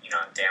without,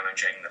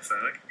 damaging the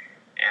food.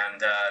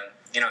 And,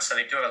 so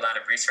they do a lot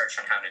of research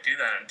on how to do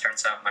that, and it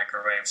turns out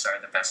microwaves are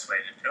the best way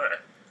to do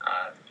it.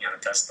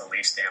 It does the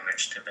least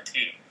damage to the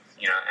tea,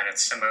 and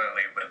it's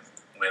similarly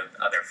with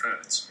other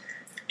foods.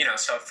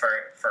 So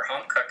for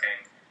home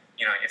cooking,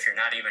 if you're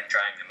not even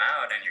drying them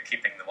out and you're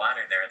keeping the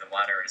water there, the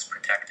water is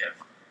protective.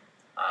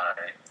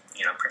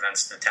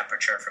 Prevents the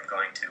temperature from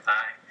going too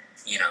high.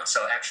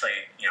 So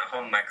actually,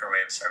 home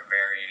microwaves are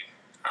very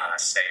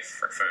safe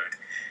for food,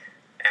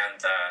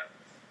 and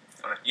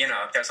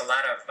there's a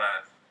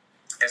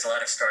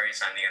lot of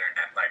stories on the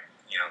internet. Like,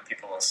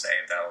 people will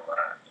say they'll,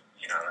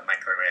 the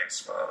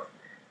microwaves will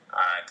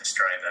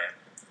destroy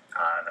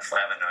the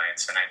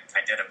flavonoids, and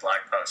I did a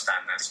blog post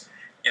on this.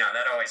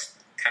 That always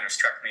kind of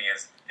struck me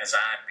as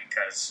odd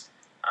because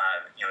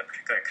the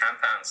particular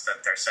compounds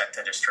that they're said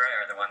to destroy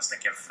are the ones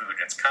that give food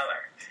its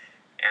color.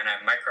 And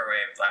I've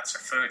microwaved lots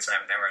of foods, and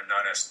I've never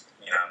noticed,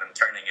 them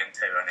turning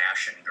into an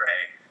ashen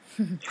gray,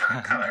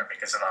 color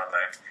because of all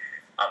the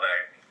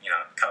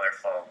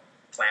colorful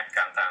plant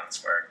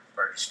compounds were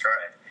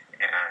destroyed.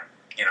 And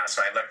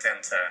so I looked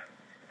into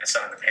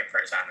some of the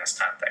papers on this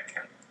topic,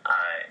 and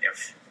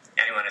if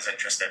anyone is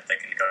interested, they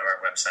can go to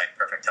our website,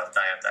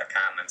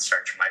 perfecthealthdiet.com, and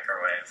search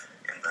microwave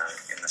in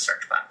the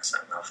search box,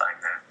 and they'll find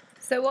that.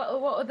 So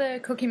what other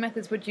cooking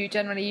methods would you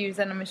generally use?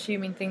 And I'm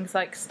assuming things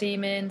like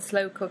steaming,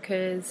 slow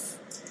cookers.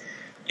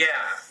 Yeah,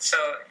 so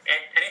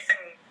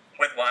anything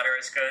with water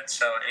is good.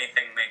 So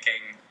anything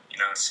making,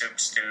 soup,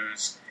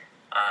 stews,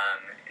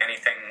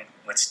 anything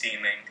with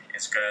steaming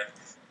is good.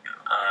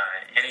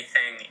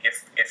 Anything,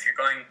 if you're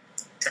going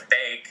to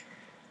bake,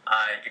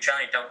 you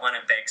generally don't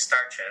want to bake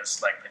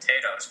starches like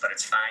potatoes, but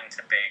it's fine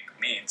to bake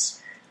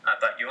meats.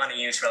 But you want to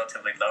use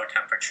relatively low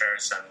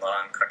temperatures and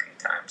long cooking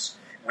times.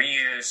 We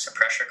use a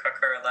pressure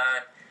cooker a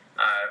lot.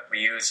 We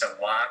use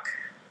a wok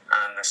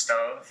on the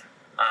stove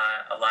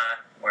a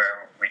lot,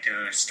 where we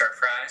do stir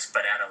fries,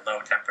 but at a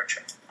low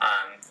temperature.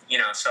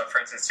 So for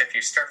instance, if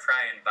you stir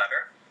fry in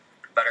butter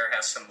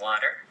has some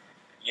water.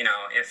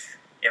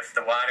 If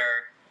the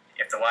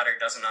water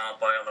doesn't all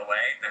boil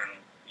away,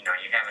 then you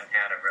haven't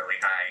had a really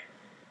high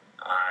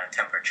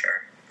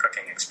temperature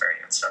cooking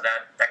experience. So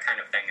that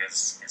kind of thing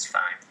is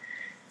fine.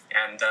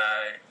 And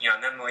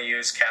then we'll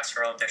use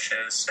casserole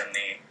dishes in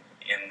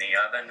the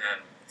oven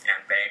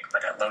and bake,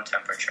 but at low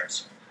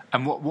temperatures.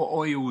 And what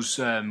oils?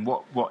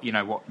 What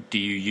do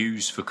you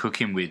use for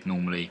cooking with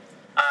normally?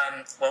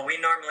 Well, we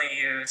normally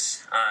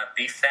use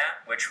beef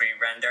fat, which we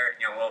render.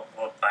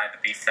 We'll buy the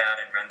beef fat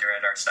and render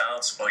it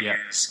ourselves. We'll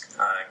use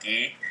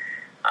ghee.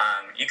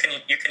 You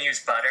can use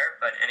butter,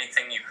 but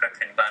anything you cook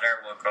in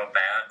butter will go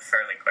bad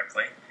fairly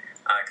quickly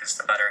because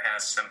the butter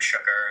has some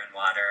sugar and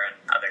water and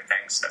other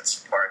things that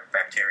support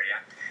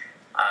bacteria.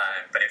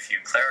 But if you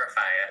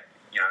clarify it,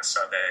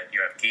 so that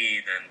you have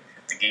ghee, then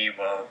the ghee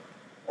will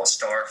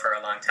store for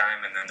a long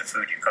time, and then the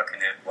food you cook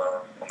in it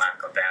will not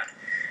go bad.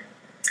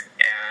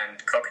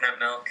 And coconut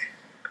milk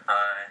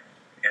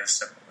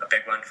is a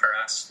big one for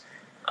us.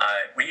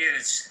 We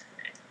use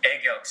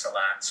egg yolks a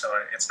lot,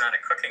 so it's not a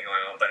cooking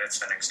oil, but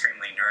it's an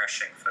extremely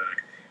nourishing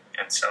food.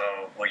 And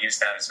so we'll use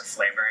that as a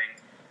flavoring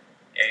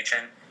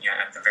agent,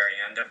 at the very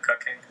end of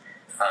cooking,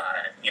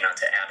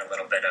 to add a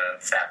little bit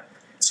of fat.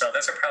 So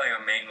those are probably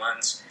our main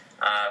ones.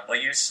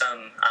 We'll use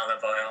some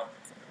olive oil,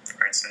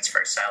 for instance,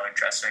 for salad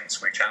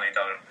dressings. We generally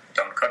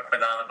don't cook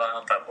with olive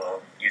oil, but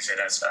we'll use it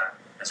as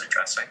a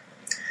dressing.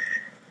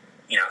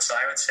 So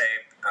I would say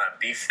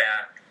beef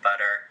fat,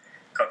 butter,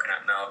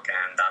 coconut milk,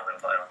 and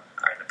olive oil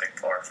are the big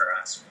four for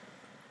us.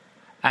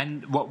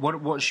 And what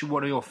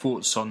are your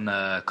thoughts on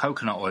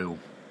coconut oil?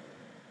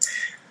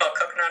 Well,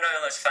 coconut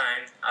oil is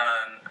fine.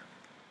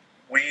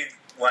 We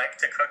like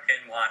to cook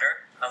in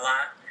water a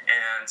lot,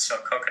 and so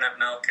coconut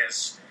milk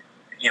is,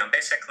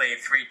 basically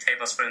 3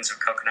 tablespoons of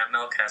coconut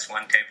milk has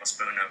 1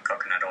 tablespoon of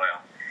coconut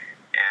oil.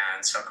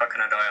 And so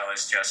coconut oil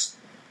is just,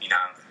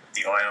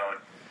 the oil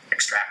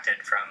extracted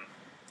from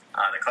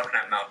the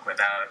coconut milk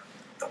without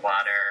the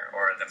water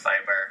or the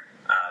fiber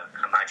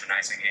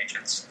homogenizing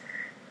agents.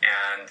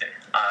 And,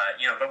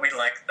 but we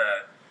like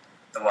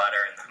the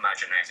water and the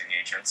homogenizing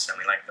agents, and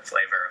we like the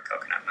flavor of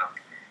coconut milk.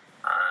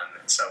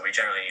 So we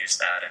generally use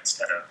that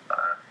instead of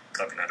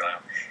coconut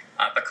oil.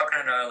 But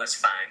coconut oil is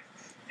fine.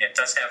 It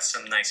does have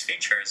some nice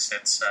features.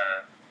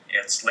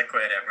 It's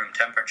liquid at room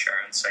temperature,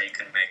 and so you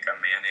can make a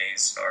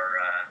mayonnaise or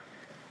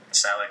a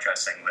salad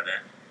dressing with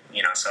it.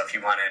 So if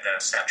you wanted a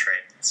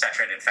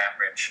saturated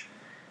fat-rich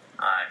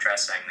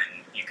dressing,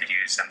 then you could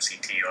use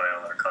MCT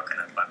oil or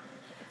coconut oil.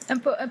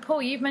 And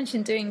Paul, you've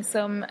mentioned doing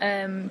some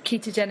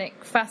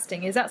ketogenic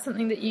fasting. Is that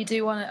something that you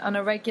do on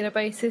a regular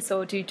basis,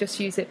 or do you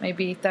just use it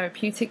maybe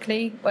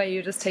therapeutically, where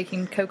you're just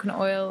taking coconut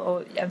oil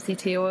or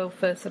MCT oil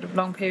for sort of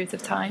long periods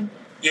of time?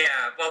 Yeah,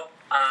 well,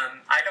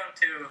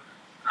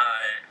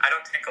 I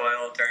don't take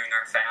oil during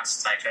our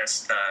fasts. I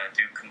just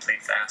do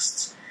complete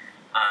fasts.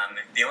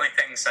 The only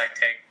things I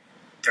take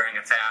during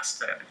a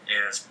fast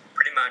is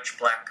pretty much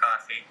black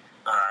coffee.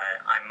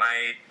 I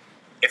might,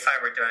 if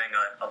I were doing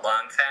a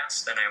long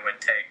fast, then I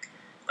would take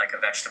like a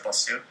vegetable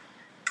soup,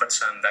 put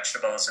some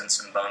vegetables in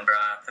some bone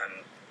broth,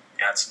 and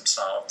add some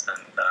salt,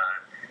 and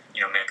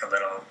make a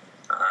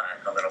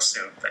little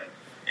soup,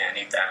 and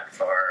eat that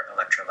for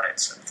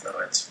electrolytes and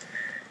fluids.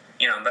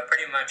 But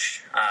pretty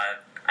much,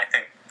 I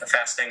think the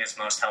fasting is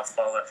most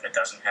helpful if it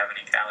doesn't have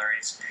any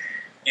calories.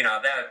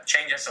 That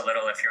changes a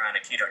little if you're on a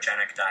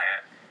ketogenic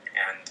diet,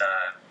 and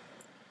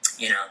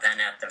then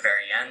at the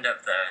very end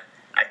of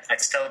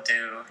I'd still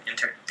do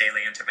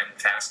daily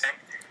intermittent fasting,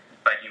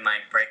 but you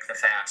might break the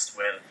fast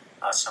with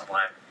a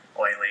somewhat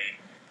oily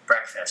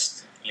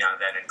breakfast,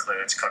 that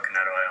includes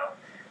coconut oil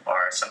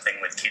or something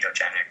with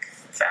ketogenic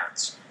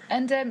fats.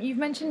 And you've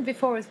mentioned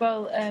before as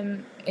well,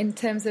 in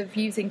terms of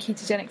using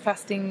ketogenic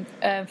fasting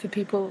for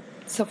people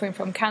suffering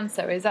from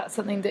cancer, is that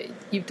something that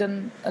you've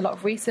done a lot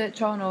of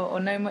research on or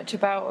know much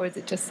about, or is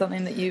it just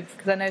something that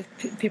because I know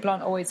people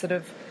aren't always sort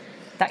of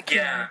that keen?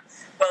 Yeah,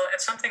 well,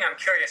 it's something I'm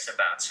curious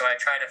about, so I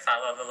try to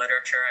follow the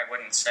literature. I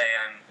wouldn't say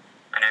I'm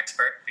an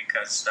expert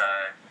because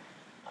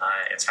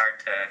it's hard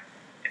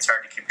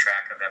to keep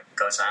track of what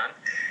goes on.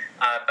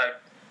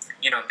 But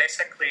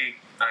basically,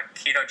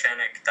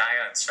 ketogenic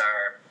diets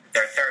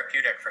they're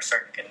therapeutic for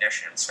certain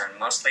conditions, and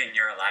mostly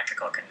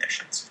neurological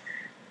conditions.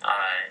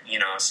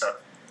 So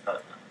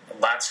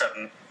lots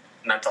of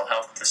mental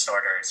health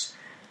disorders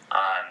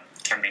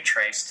can be be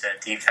traced to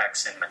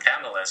defects in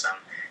metabolism,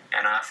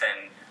 and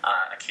often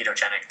a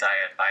ketogenic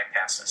diet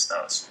bypasses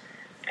those,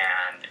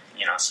 and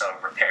so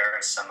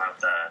repairs some of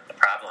the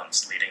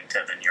problems leading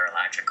to the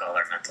neurological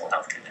or mental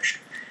health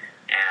condition.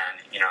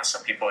 And so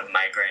people with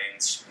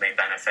migraines may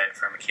benefit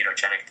from a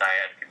ketogenic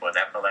diet. People with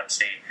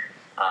epilepsy,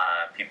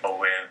 people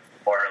with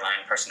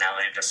borderline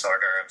personality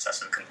disorder,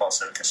 obsessive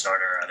compulsive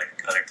disorder,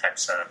 other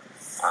types of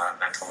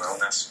mental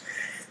illness.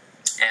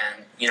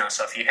 And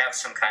so if you have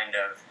some kind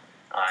of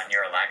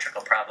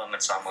neurological problem,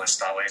 it's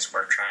almost always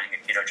worth trying a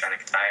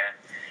ketogenic diet.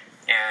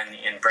 And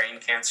in brain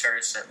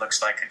cancers, it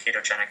looks like a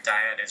ketogenic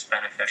diet is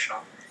beneficial.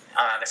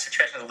 The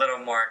situation is a little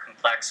more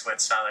complex with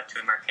solid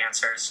tumor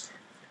cancers.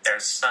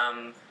 There's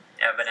some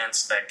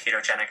evidence that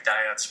ketogenic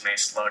diets may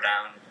slow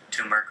down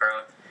tumor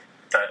growth.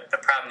 The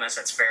problem is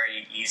it's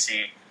very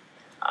easy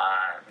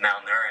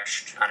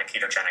malnourished on a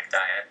ketogenic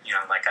diet,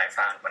 like I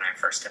found when I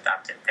first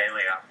adopted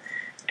paleo.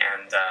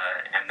 And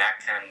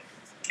that can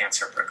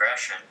cancer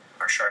progression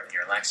or shorten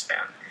your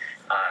lifespan.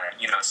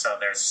 So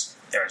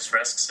there's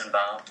risks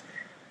involved.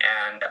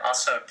 And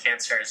also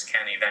cancers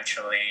can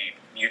eventually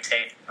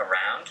mutate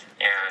around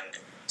and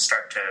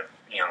start to,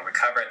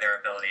 recover their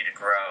ability to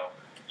grow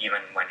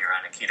even when you're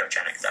on a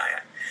ketogenic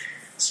diet.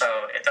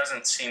 So it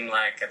doesn't seem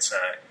like it's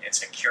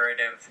a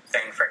curative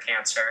thing for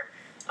cancer,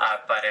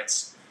 but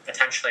it's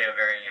potentially a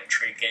very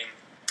intriguing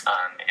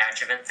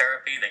adjuvant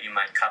therapy that you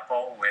might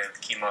couple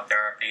with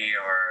chemotherapy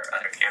or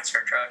other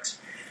cancer drugs.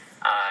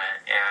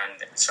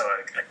 And so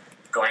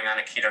going on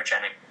a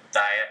ketogenic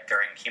diet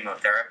during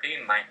chemotherapy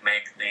might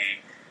make the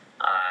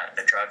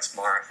drugs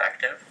more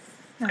effective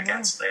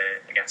against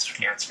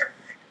cancer.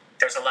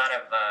 There's a lot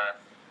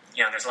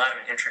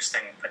of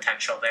interesting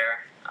potential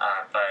there,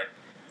 but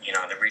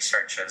the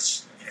research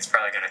is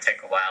probably going to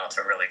take a while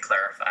to really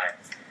clarify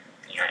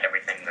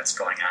everything that's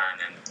going on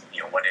and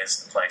what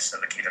is the place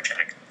of the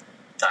ketogenic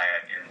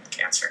diet in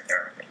cancer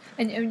therapy.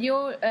 And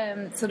your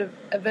sort of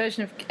a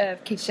version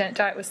of ketogenic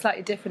diet was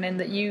slightly different in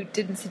that you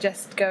didn't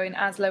suggest going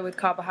as low with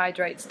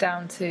carbohydrates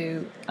down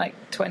to like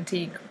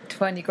 20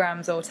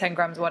 grams or 10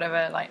 grams,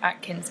 whatever, like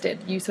Atkins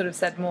did. You sort of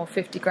said more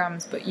 50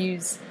 grams, but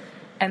use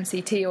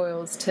MCT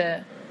oils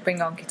to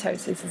bring on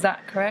ketosis. Is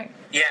that correct?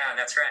 Yeah,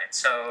 that's right.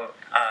 So,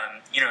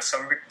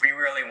 so we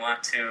really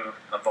want to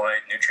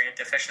avoid nutrient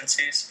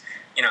deficiencies.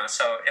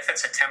 So if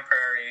it's a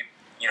temporary,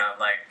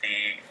 like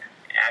the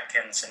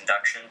Atkins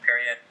induction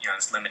period,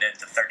 is limited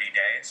to 30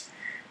 days,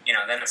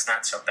 then it's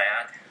not so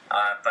bad.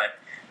 But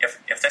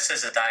if this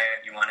is a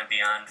diet you want to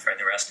be on for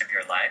the rest of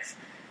your life,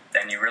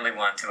 then you really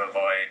want to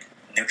avoid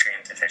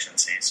nutrient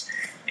deficiencies,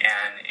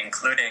 and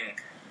including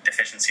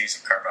deficiencies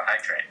of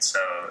carbohydrates.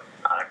 So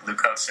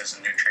glucose is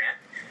a nutrient.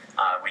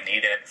 We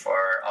need it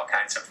for all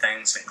kinds of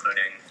things,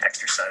 including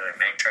extracellular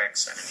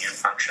matrix and immune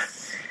function.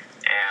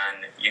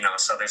 And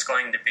so there's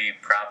going to be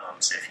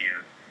problems if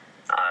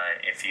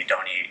you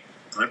don't eat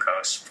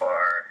glucose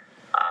for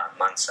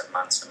months and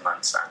months and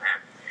months on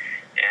end.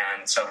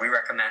 And so we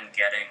recommend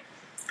getting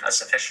a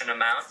sufficient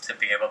amount to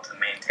be able to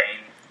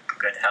maintain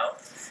good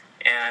health.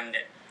 And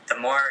the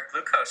more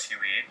glucose you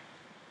eat,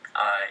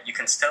 you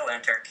can still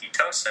enter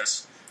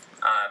ketosis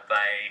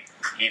by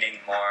eating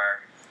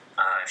more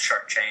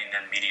short chain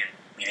and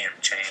medium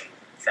chain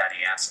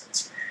fatty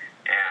acids,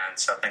 and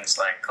so things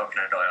like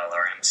coconut oil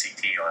or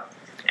MCT oil.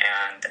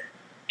 And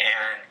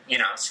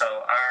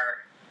so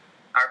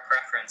our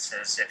preference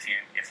is if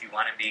you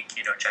want to be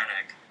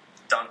ketogenic,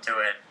 don't do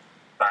it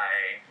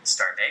by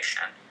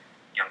starvation,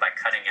 by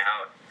cutting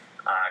out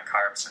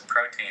carbs and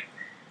protein.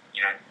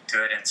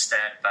 Do it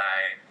instead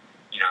by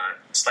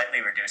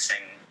slightly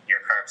reducing your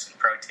carbs and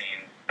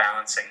protein,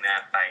 balancing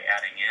that by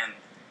adding in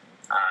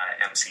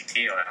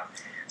MCT oil.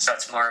 So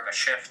it's more of a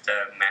shift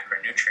of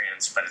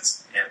macronutrients, but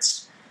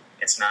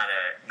it's not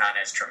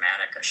as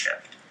dramatic a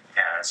shift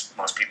as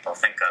most people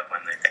think of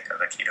when they think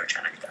of a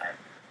ketogenic diet.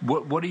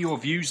 What are your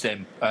views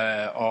then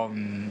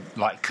on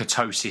like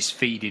ketosis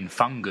feeding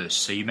fungus?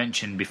 So you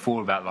mentioned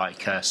before about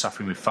like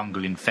suffering with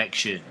fungal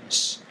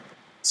infections.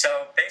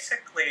 So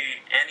basically,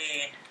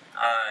 any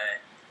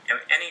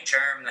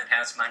germ that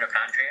has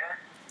mitochondria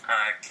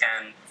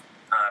can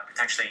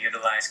potentially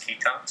utilize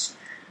ketones.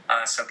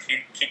 So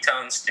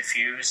ketones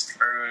diffuse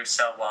through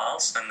cell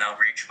walls and they'll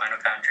reach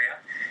mitochondria.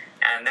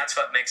 And that's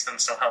what makes them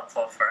so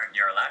helpful for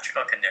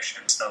neurological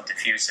conditions. They'll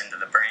diffuse into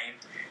the brain,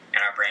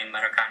 and our brain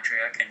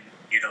mitochondria can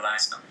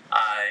utilize them.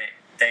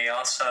 They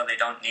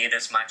don't need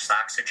as much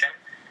oxygen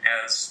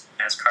as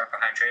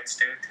carbohydrates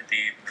do to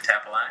be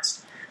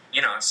metabolized.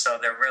 So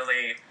they're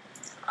really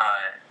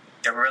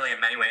in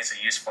many ways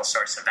a useful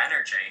source of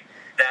energy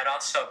that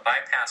also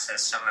bypasses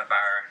some of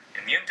our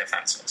immune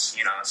defenses.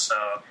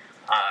 So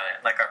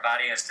like our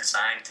body is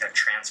designed to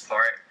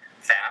transport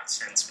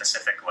fats in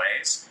specific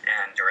ways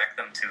and direct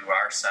them to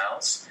our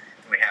cells.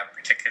 We have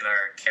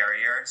particular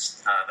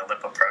carriers, the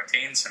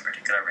lipoproteins, and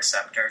particular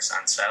receptors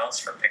on cells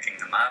for picking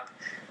them up,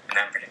 and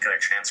then particular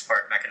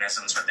transport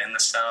mechanisms within the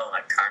cell,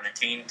 like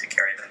carnitine, to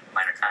carry them to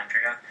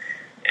mitochondria.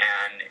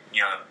 And,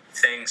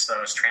 things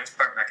those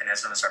transport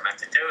mechanisms are meant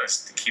to do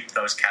is to keep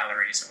those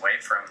calories away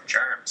from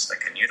germs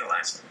that can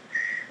utilize them.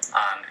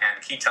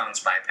 and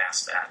ketones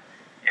bypass that.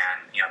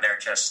 And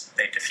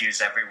they diffuse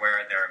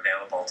everywhere. They're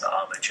available to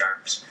all the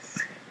germs,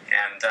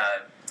 and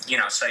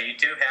so you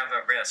do have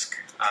a risk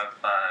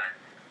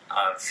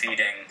of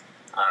feeding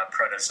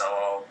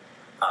protozoal,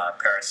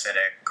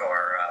 parasitic,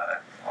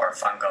 or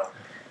fungal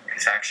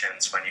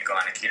infections when you go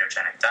on a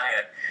ketogenic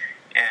diet.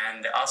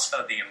 And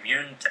also the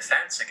immune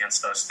defense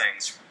against those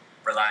things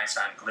relies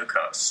on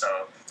glucose.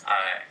 So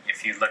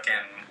if you look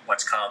in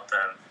what's called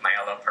the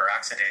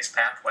myeloperoxidase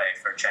pathway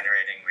for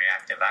generating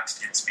reactive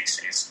oxygen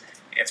species,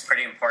 it's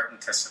pretty important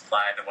to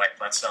supply the white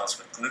blood cells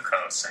with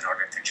glucose in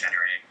order to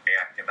generate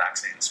reactive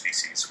oxygen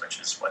species, which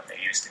is what they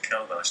use to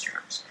kill those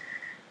germs.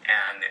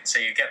 And so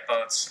you get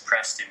both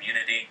suppressed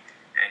immunity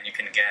and you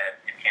can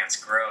get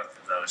enhanced growth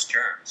of those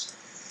germs.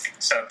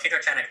 So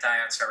ketogenic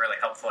diets are really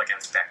helpful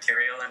against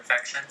bacterial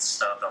infections,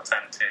 so they'll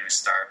tend to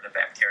starve the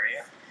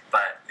bacteria.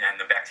 And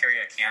the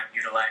bacteria can't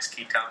utilize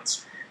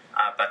ketones,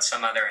 but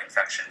some other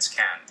infections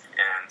can.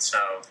 And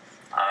so,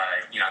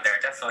 there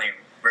are definitely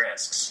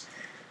risks.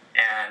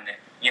 And,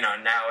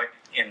 now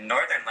in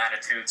northern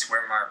latitudes,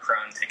 we're more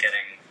prone to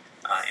getting,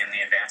 in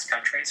the advanced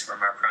countries, we're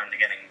more prone to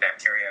getting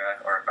bacteria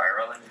or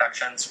viral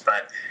infections.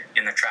 But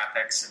in the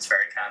tropics, it's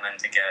very common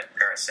to get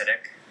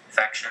parasitic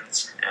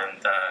infections.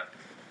 And,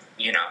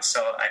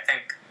 so I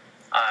think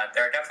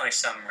there are definitely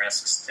some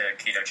risks to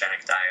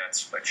ketogenic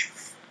diets, which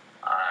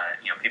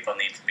people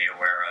need to be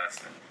aware of,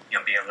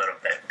 and be a little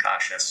bit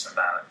cautious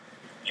about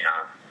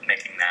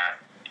making that.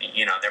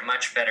 They're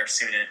much better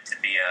suited to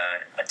be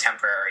a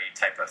temporary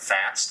type of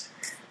fast,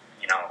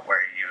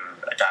 where you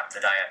adopt the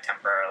diet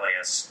temporarily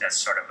as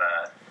sort of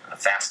a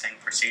fasting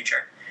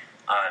procedure,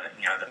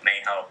 that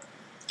may help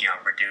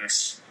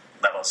reduce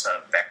levels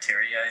of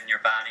bacteria in your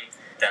body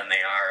than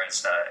they are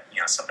as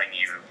something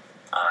you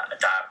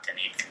adopt and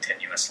eat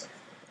continuously.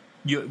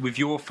 With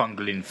your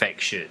fungal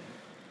infection,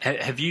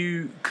 have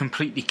you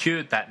completely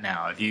cured that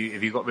now? Have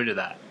you got rid of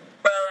that?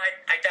 Well,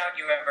 I doubt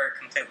you ever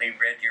completely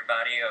rid your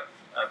body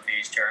of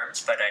these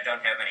germs, but I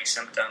don't have any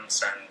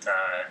symptoms, and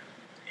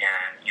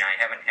I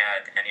haven't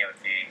had any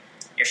of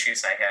the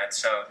issues I had.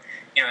 So,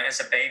 as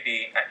a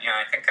baby,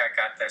 I think I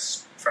got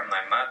this from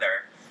my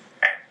mother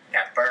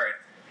at birth,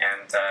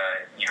 and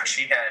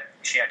she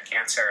had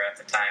cancer at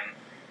the time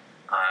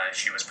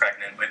she was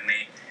pregnant with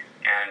me.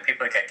 And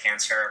people who get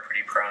cancer are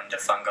pretty prone to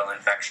fungal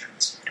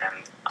infections.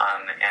 And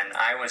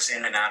I was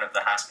in and out of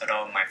the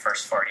hospital my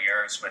first 4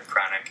 years with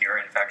chronic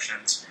ear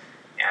infections,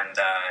 and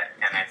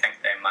I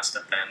think they must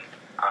have been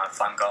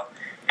fungal.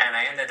 And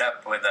I ended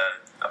up with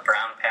a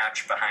brown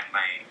patch behind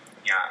my.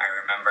 I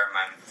remember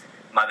my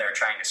mother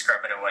trying to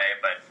scrub it away,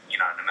 but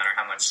no matter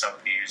how much soap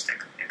you used, it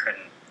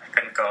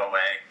couldn't go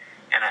away.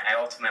 And I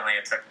ultimately,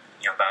 it took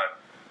about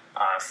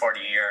 40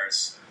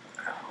 years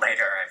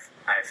later,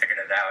 I figured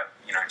it out.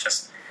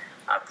 Just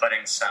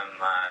putting some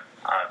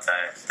of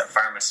the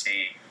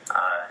pharmacy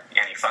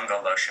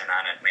antifungal lotion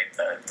on it made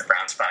the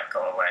brown spot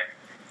go away.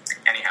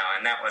 Anyhow,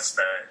 and that was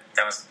the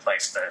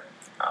place that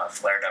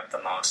flared up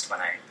the most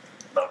when I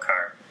low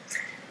carb.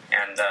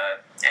 And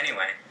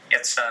anyway,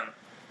 it's so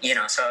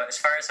as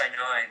far as I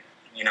know,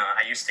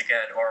 I used to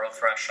get oral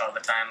thrush all the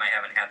time. I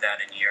haven't had that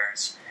in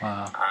years.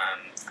 Wow.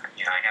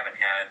 I haven't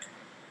had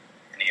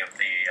any of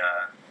the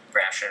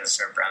rashes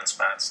or brown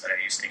spots that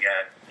I used to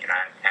get. And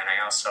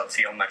I also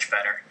feel much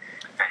better.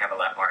 I have a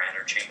lot more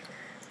energy.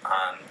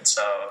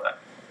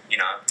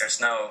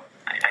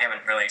 I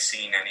haven't really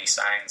seen any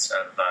signs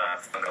of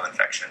fungal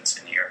infections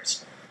in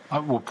years.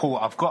 Well, Paul,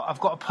 I've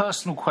got a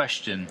personal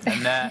question,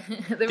 and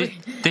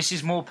this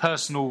is more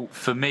personal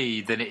for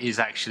me than it is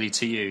actually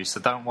to you, so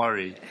don't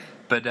worry.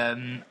 But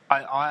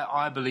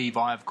I believe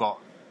I've got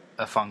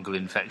a fungal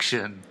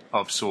infection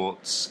of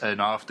sorts,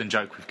 and I often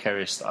joke with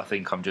Keris that I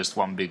think I'm just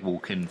one big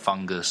walking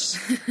fungus,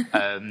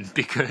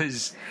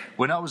 because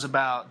when I was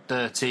about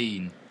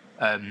 13,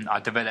 I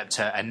developed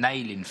a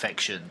nail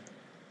infection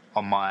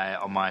on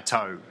my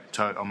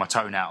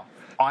toenail.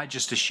 I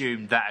just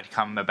assumed that had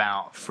come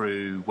about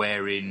through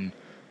wearing,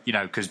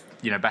 because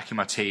back in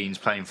my teens,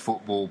 playing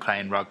football,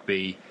 playing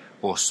rugby,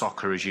 or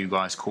soccer as you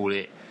guys call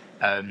it,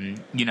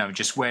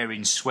 just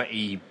wearing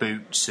sweaty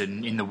boots,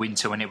 and in the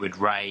winter when it would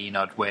rain,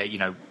 I'd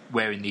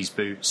wearing these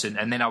boots,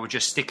 and then I would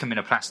just stick them in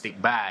a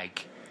plastic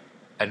bag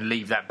and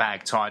leave that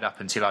bag tied up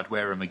until I'd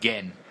wear them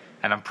again.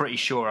 And I'm pretty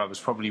sure I was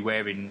probably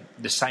wearing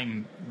the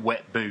same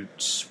wet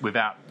boots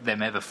without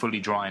them ever fully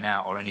drying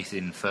out or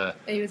anything.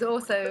 He was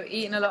also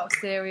eating a lot of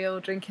cereal,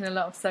 drinking a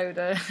lot of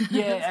soda.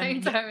 Yeah,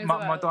 and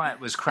my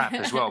diet was crap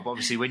as well. But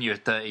obviously, when you're a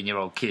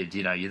 13-year-old kid,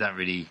 you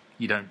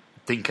don't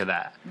think of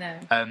that.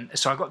 No.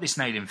 So I got this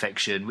nail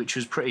infection, which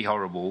was pretty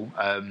horrible.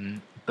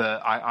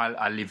 But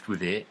I lived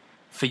with it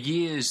for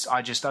years.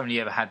 I just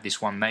only ever had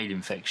this one nail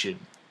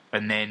infection.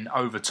 And then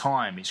over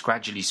time, it's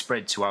gradually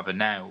spread to other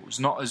nails.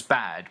 Not as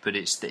bad, but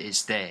it's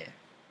there.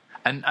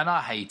 And I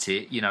hate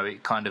it.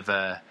 It kind of,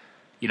 I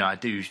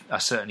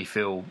certainly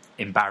feel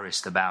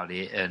embarrassed about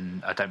it,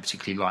 and I don't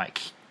particularly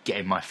like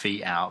getting my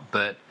feet out.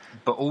 But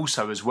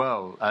also as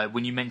well,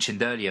 when you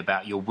mentioned earlier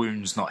about your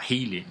wounds not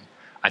healing,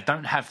 I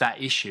don't have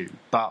that issue.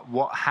 But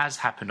what has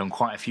happened on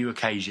quite a few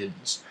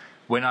occasions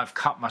when I've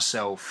cut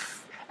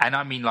myself, and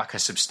I mean like a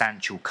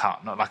substantial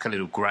cut, not like a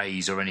little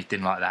graze or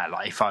anything like that.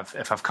 Like if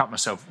I've cut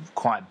myself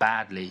quite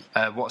badly,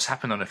 what's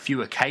happened on a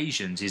few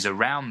occasions is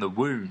around the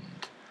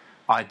wound,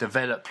 I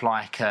develop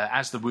like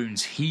as the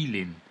wound's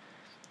healing,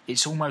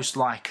 it's almost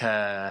like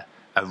a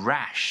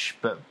rash,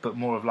 but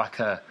more of like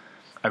a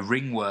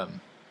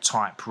ringworm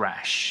type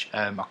rash.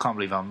 I can't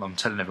believe I'm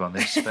telling everyone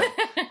this,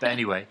 but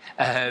anyway.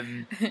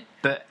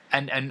 But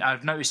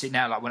I've noticed it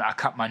now. Like when I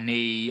cut my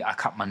knee, I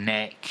cut my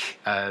neck,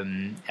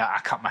 I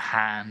cut my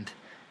hand,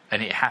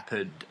 and it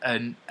happened.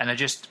 And I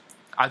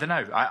don't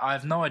know. I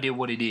have no idea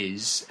what it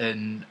is,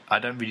 and I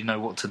don't really know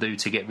what to do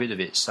to get rid of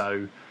it.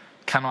 So,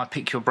 can I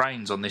pick your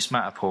brains on this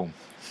matter, Paul?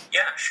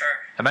 Yeah, sure.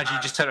 Imagine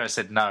you just told her I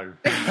said no.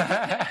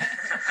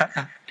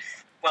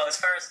 Well, as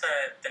far as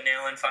the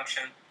nail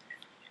infections,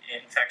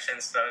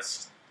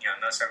 those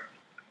are,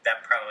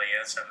 that probably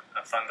is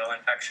a fungal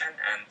infection,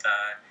 and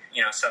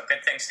so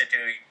good things to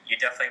do. You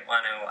definitely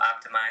want to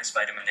optimize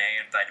vitamin A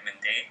and vitamin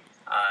D.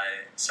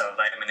 So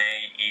vitamin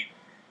A, eat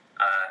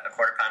a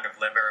quarter pound of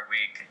liver a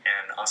week,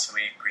 and also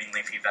eat green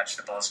leafy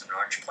vegetables and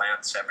orange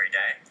plants every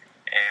day.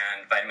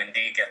 And vitamin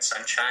D, get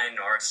sunshine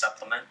or a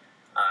supplement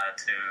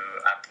to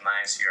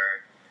optimize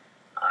your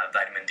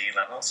vitamin D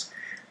levels.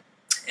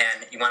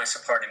 And you want to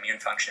support immune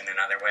function in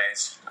other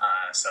ways.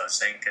 So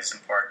zinc is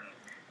important,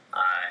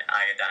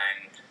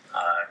 iodine,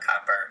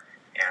 copper,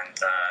 and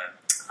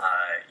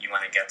you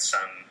want to get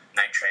some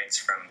nitrates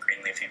from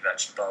green leafy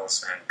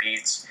vegetables and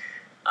beets.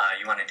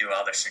 You want to do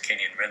all the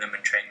circadian rhythm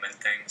entrainment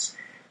things,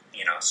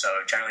 so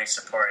generally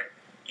support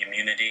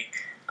immunity.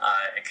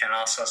 It can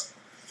also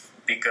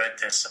be good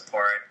to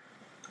support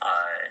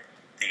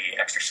the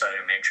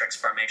extracellular matrix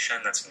formation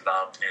that's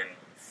involved in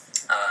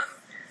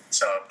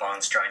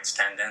bones, joints,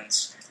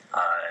 tendons,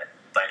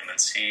 vitamin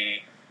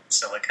C,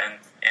 silicon,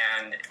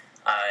 and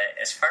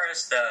as far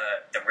as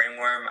the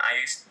ringworm,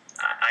 I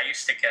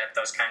used to get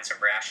those kinds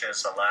of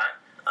rashes a lot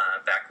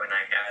back when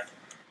I had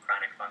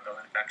chronic fungal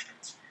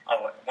infections.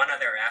 Oh, one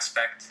other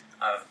aspect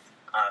of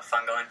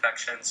fungal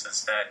infections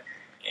is that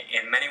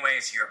in many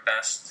ways your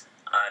best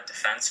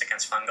defense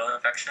against fungal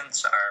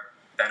infections are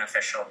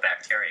beneficial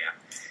bacteria.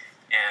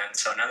 And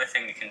so another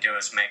thing you can do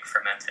is make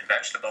fermented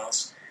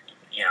vegetables,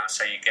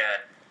 so you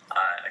get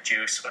a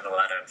juice with a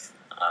lot of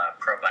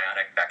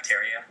probiotic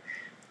bacteria,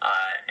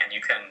 and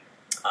you can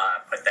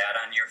put that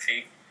on your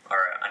feet or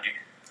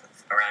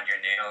around your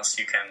nails.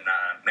 You can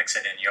mix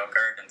it in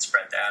yogurt and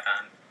spread that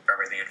on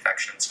wherever the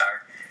infections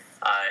are.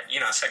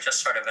 So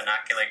just sort of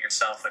inoculate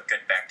yourself with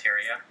good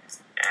bacteria,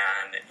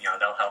 and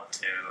they'll help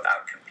to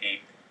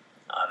outcompete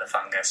the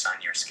fungus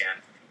on your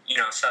skin.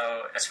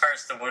 So as far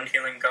as the wound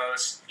healing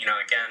goes,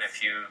 again,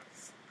 if you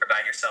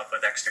provide yourself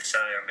with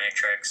extracellular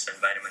matrix and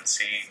vitamin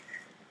C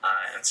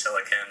and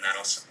silicon,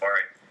 that'll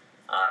support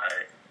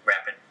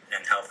rapid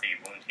and healthy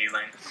wound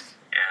healing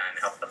and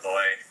help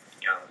avoid,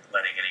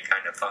 letting any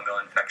kind of fungal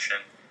infection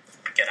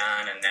get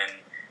on. And then,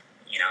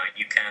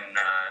 you can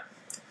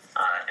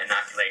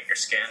inoculate your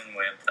skin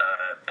with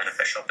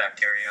beneficial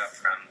bacteria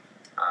from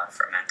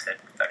fermented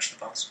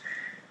vegetables.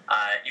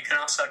 You can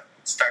also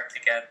start to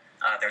get,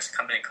 there's a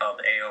company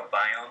called AO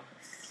Biome,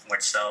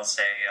 which sells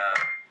so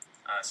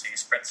you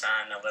spritz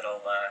on a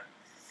little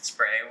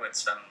spray with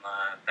some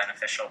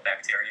beneficial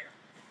bacteria,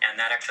 and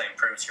that actually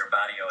improves your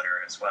body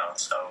odor as well.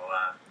 So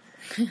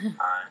there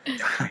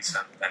will be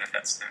some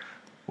benefits there.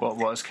 What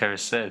has Keris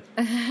said?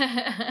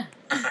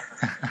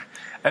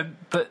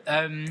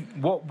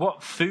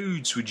 What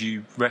foods would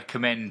you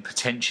recommend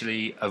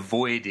potentially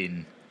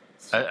avoiding,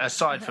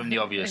 aside from the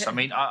obvious? I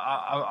mean,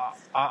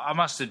 I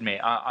must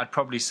admit, I'd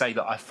probably say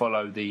that I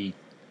follow the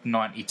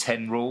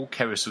 90-10 rule.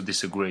 Keris will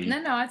disagree.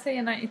 No, I'd say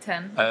a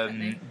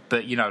 90-10.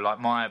 But like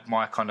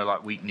my kind of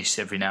like weakness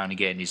every now and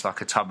again is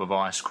like a tub of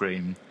ice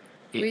cream.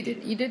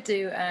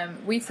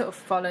 We sort of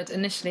followed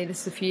initially,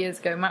 this was a few years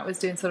ago, Matt was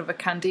doing sort of a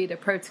Candida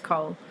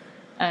protocol,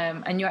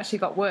 and you actually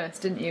got worse,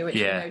 didn't you, which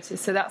we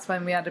noticed. So that's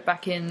when we added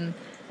back in,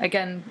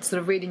 again,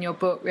 sort of reading your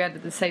book, we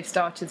added the safe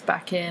starters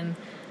back in.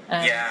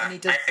 I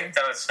think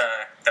those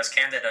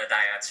Candida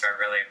diets are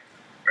really,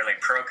 really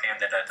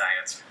pro-Candida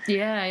diets.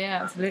 Yeah,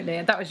 absolutely.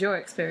 And that was your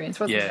experience,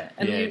 wasn't it?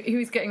 And he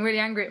was getting really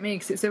angry at me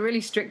because it's a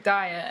really strict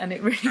diet and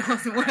it really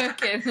wasn't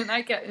working, and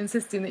I kept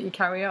insisting that you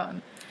carry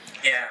on.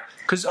 Yeah.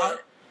 Because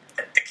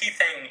the key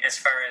thing as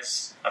far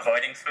as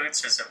avoiding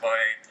foods is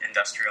avoid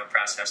industrial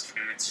processed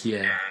foods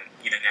and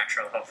eat a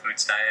natural whole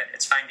foods diet.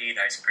 It's fine to eat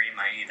ice cream.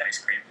 I eat ice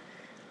cream.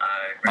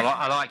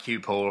 I like you,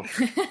 Paul.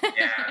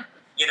 Yeah.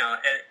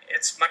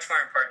 It's much more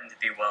important to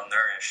be well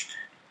nourished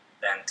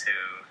than to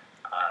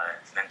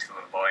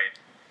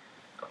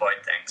avoid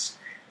things.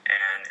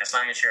 And as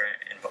long as you're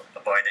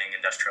avoiding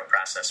industrial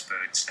processed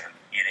foods and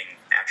eating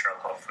natural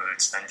whole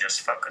foods, then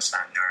just focus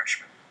on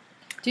nourishment.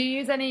 Do you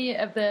use any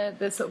of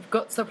the sort of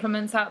gut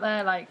supplements out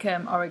there, like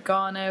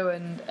oregano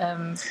and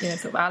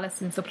sort of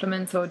allicin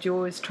supplements, or do you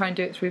always try and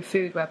do it through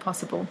food where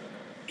possible?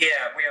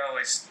 Yeah, we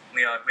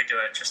do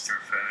it just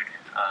through food.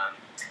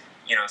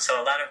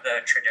 So a lot of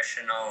the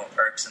traditional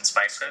herbs and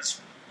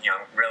spices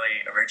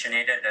really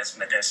originated as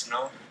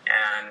medicinal,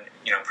 and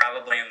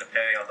probably in the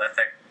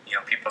Paleolithic,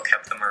 people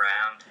kept them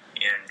around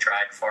in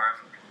dried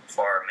form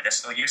for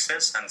medicinal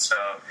uses, and so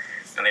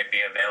they'd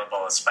be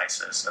available as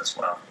spices as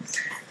well.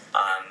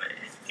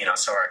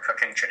 So our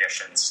cooking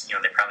traditions,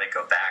 they probably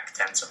go back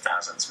tens of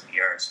thousands of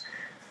years.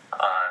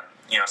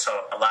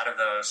 So a lot of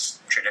those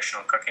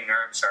traditional cooking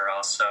herbs are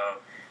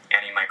also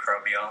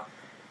antimicrobial,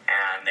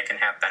 and they can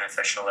have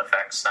beneficial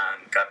effects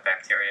on gut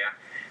bacteria.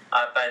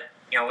 But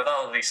with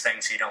all of these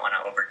things, you don't want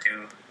to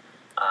overdo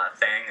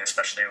things,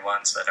 especially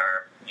ones that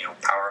are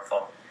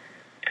powerful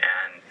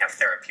and have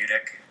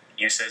therapeutic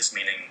uses,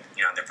 meaning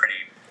they're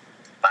pretty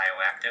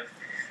bioactive.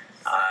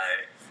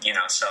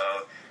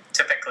 So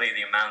typically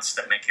the amounts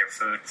that make your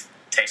food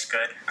taste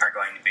good are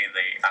going to be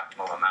the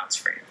optimal amounts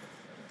for you.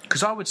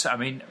 Because I would say,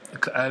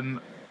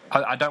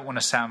 I don't want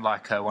to sound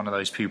like one of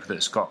those people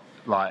that's got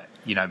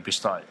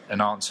just like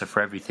an answer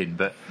for everything,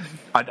 but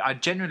I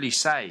generally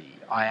say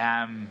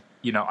I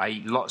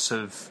eat lots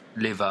of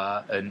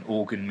liver and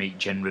organ meat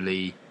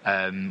generally.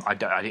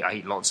 I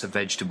eat lots of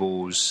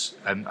vegetables,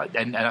 and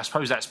I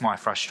suppose that's my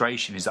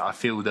frustration, is that I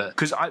feel that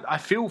because I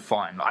feel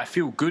fine, I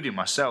feel good in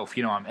myself.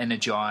 I'm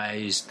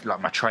energized,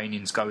 like my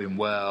training's going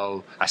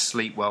well, I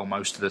sleep well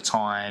most of the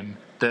time.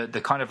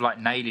 The kind of like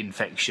nail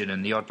infection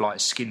and the odd like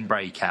skin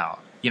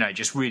breakout, it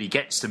just really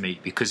gets to me,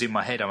 because in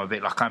my head I'm a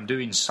bit like I'm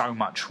doing so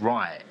much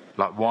right.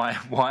 Like, why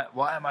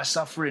am I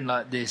suffering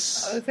like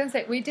this? I was going to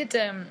say, we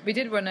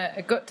did run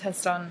a gut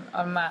test on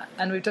Matt,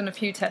 and we've done a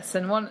few tests,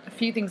 and a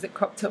few things that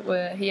cropped up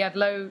were you had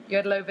low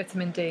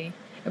vitamin D.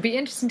 It'd be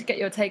interesting to get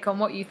your take on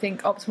what you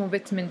think optimal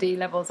vitamin D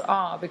levels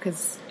are,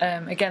 because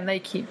again, they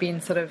keep being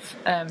sort of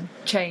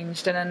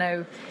changed, and I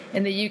know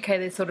in the UK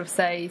they sort of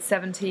say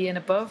 70 and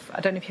above.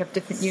 I don't know if you have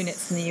different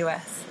units in the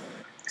US.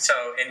 So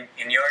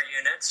in your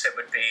units, it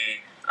would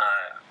be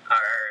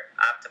our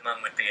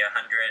optimum would be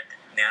 100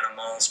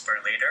 nanomoles per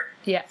liter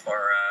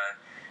for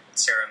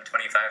serum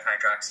 25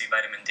 hydroxy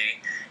vitamin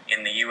D.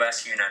 In the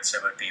US units,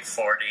 it would be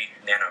 40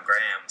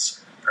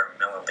 nanograms per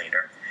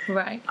milliliter.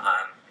 Right.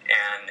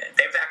 And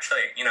they've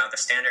actually, the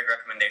standard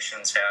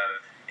recommendations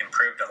have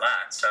improved a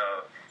lot.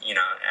 So,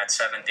 at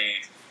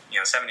 70,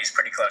 70 is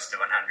pretty close to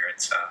 100,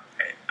 so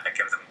I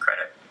give them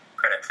credit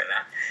for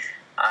that.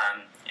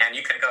 And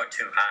you could go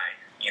too high,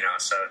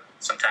 so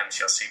sometimes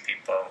you'll see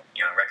people,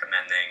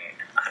 recommending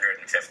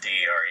 150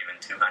 or even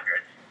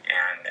 200.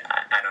 And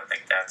I don't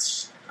think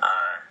that's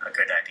a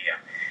good idea.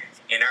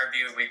 In our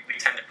view, we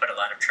tend to put a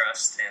lot of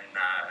trust in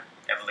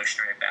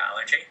evolutionary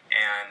biology,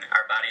 and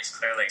our body's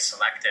clearly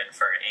selected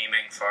for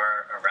aiming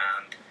for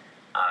around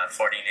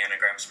 40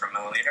 nanograms per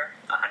milliliter,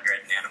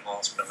 100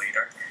 nanomoles per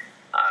liter,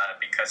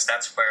 because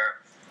that's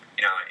where,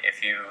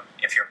 if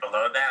you're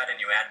below that and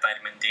you add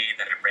vitamin D,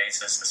 then it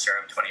raises the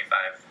serum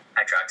 25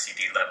 hydroxy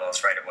D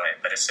levels right away.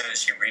 But as soon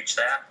as you reach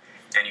that,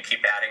 and you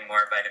keep adding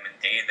more vitamin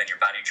D, then your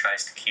body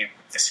tries to keep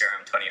the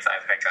serum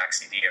 25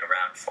 hydroxy D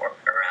around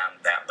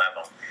that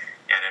level,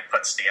 and it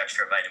puts the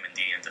extra vitamin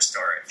D into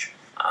storage.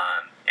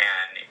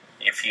 And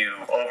if you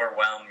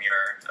overwhelm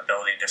your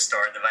ability to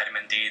store the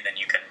vitamin D, then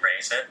you can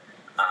raise it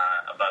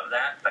above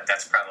that, but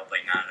that's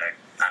probably not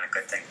a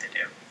good thing to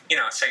do.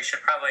 So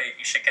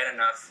you should get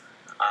enough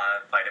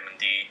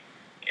vitamin D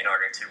in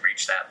order to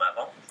reach that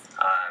level.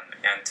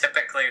 And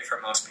typically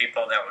for most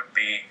people, that would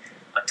be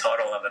a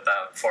total of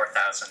about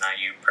 4,000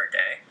 IU per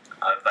day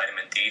of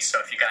vitamin D. So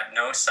if you got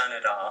no sun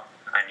at all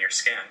on your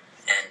skin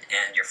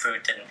and your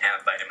food didn't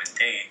have vitamin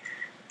D,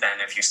 then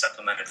if you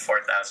supplemented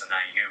 4,000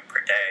 IU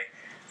per day,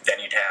 then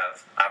you'd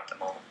have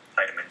optimal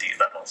vitamin D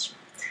levels.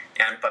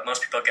 But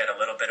most people get a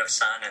little bit of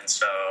sun, and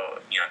so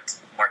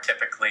more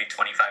typically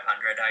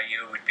 2,500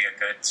 IU would be a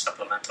good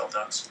supplemental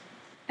dose.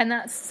 And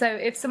that's so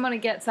if someone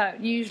gets out,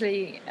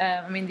 usually,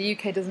 the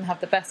UK doesn't have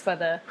the best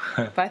weather,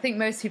 but I think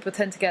most people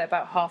tend to get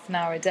about half an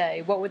hour a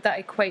day. What would that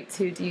equate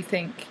to, do you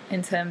think,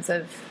 in terms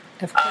of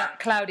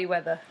cloudy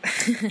weather?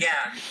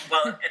 Yeah,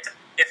 well,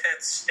 if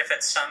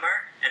it's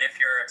summer and if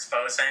you're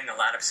exposing a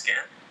lot of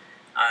skin,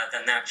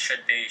 then that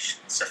should be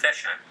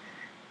sufficient.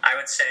 I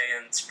would say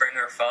in spring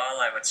or fall,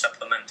 I would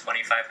supplement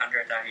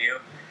 2,500 IU,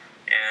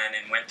 and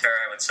in winter,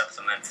 I would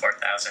supplement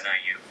 4,000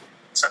 IU,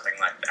 something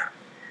like that.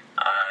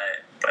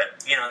 But,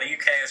 the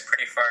UK is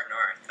pretty far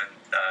north, and,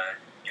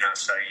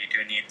 so you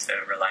do need to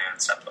rely on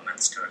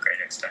supplements to a great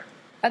extent.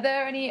 Are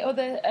there any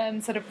other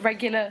sort of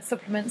regular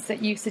supplements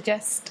that you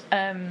suggest,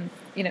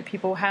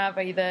 people have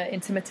either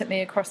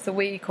intermittently across the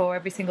week or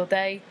every single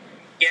day?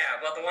 Yeah,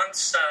 well, the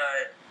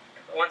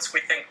ones we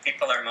think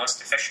people are most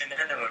deficient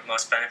in and would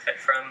most benefit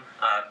from,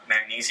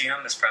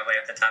 magnesium is probably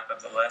at the top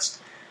of the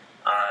list,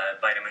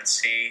 vitamin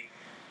C,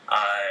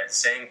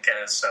 zinc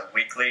as a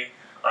weekly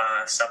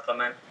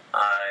supplement.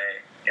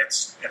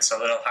 It's a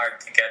little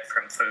hard to get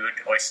from food.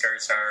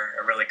 Oysters are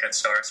a really good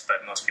source,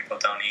 but most people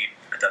don't eat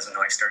a dozen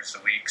oysters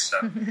a week, so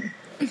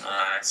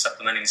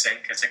supplementing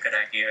zinc is a good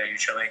idea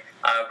usually.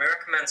 We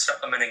recommend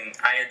supplementing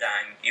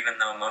iodine, even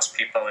though most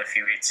people, if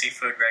you eat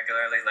seafood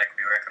regularly, like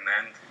we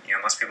recommend,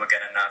 most people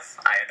get enough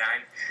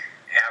iodine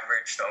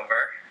averaged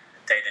over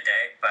day to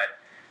day, but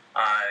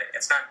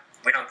it's not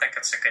we don't think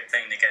it's a good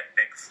thing to get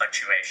big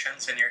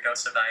fluctuations in your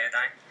dose of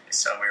iodine,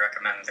 so we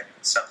recommend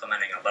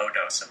supplementing a low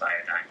dose of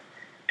iodine.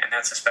 And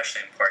that's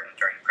especially important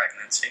during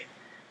pregnancy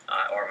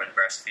or when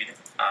breastfeeding.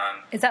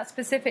 Is that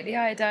specifically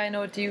iodine,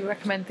 or do you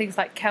recommend things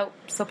like kelp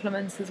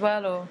supplements as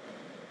well? Or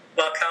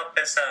well, kelp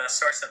is a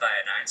source of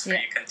iodine, so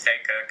you can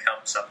take a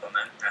kelp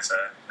supplement as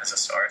a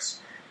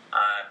source.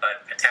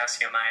 But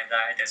potassium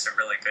iodide is a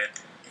really good.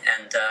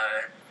 And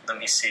let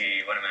me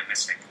see, what am I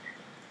missing?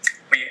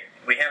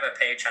 We have a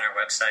page on our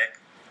website.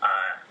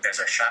 There's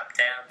a shop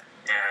tab,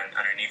 and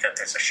underneath it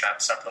there's a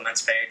shop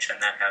supplements page,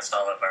 and that has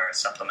all of our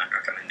supplement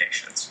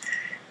recommendations.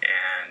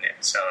 And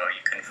so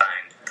you can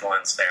find the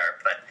ones there.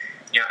 But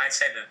I'd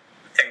say the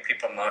thing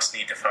people most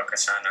need to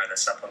focus on are the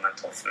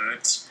supplemental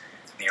foods,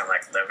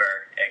 like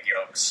liver, egg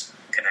yolks,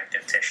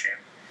 connective tissue,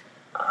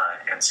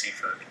 and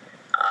seafood.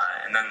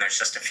 And then there's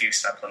just a few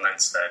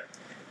supplements that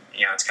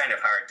it's kind of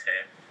hard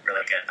to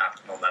really get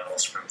optimal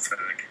levels from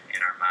food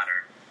in our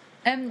modern.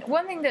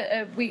 One thing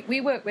that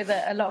we work with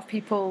a lot of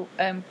people,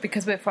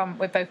 because we're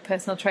both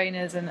personal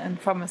trainers and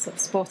from a sort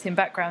of sporting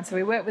background, so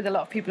we work with a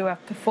lot of people who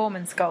have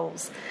performance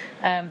goals.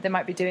 They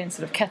might be doing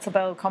sort of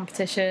kettlebell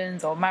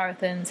competitions or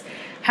marathons.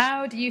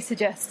 How do you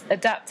suggest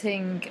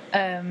adapting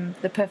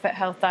the Perfect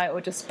Health diet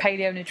or just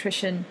paleo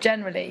nutrition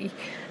generally?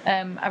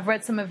 I've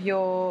read some of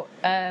your,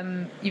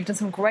 you've done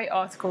some great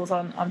articles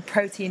on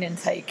protein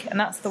intake, and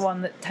that's the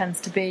one that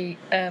tends to be,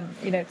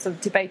 sort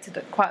of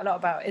debated quite a lot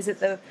about. Is it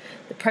the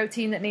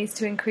protein that needs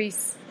to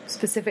increase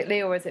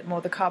specifically, or is it more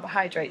the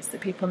carbohydrates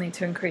that people need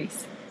to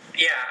increase?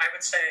 Yeah, I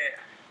would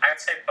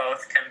say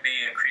both can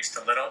be increased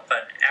a little,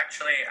 but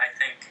actually I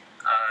think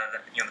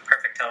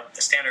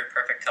the standard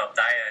Perfect Health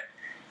diet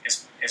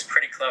is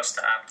pretty close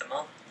to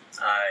optimal.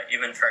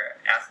 Even for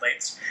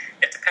athletes,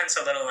 it depends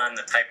a little on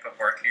the type of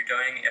work you're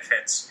doing. If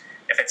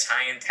it's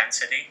high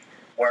intensity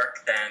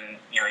work, then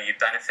you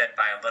benefit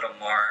by a little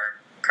more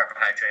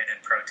carbohydrate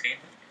and protein.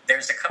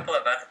 There's a couple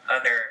of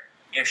other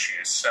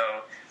issues.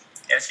 So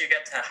as you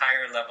get to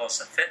higher levels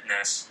of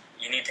fitness,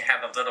 you need to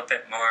have a little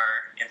bit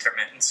more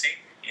intermittency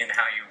in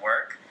how you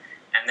work,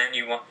 and then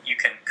you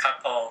can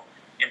couple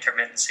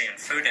intermittency in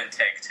food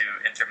intake to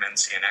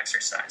intermittency in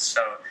exercise.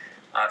 So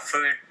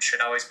food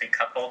should always be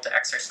coupled to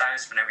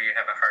exercise. Whenever you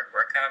have a hard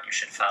workout, you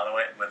should follow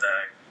it with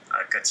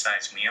a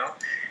good-sized meal.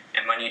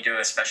 And when you do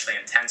especially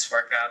intense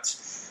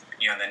workouts,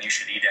 then you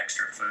should eat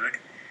extra food.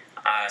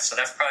 So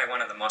that's probably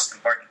one of the most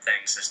important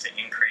things, is to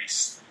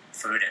increase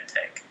food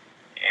intake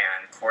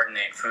and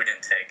coordinate food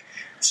intake.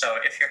 So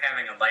if you're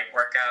having a light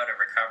workout, a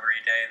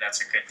recovery day,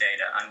 that's a good day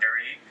to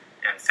undereat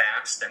and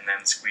fast, and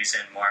then squeeze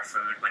in more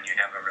food when you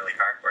have a really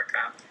hard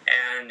workout.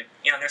 And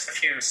there's a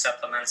few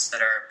supplements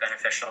that are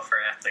beneficial for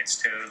athletes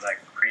too, like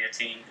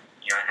creatine.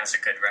 It has a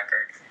good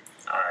record.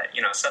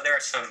 So there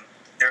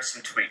are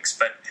some tweaks,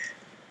 but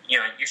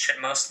you should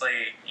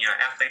mostly,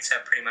 athletes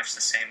have pretty much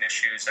the same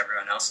issues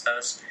everyone else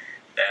does.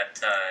 That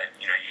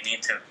you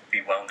need to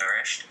be well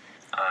nourished.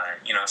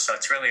 So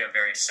it's really a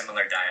very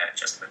similar diet,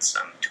 just with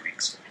some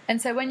tweaks.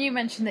 And so when you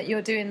mentioned that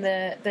you're doing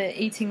the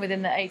eating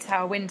within the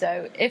 8-hour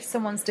window, if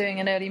someone's doing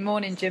an early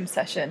morning gym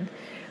session,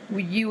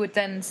 you would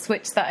then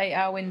switch that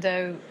 8-hour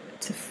window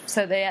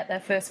so they ate their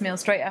first meal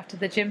straight after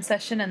the gym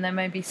session, and then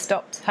maybe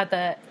had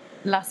their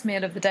last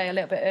meal of the day a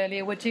little bit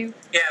earlier, would you?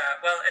 Yeah,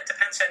 well, it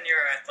depends on your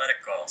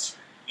athletic goals.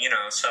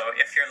 So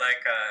if you're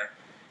like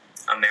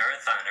a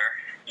marathoner,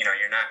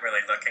 you're not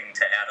really looking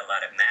to add a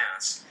lot of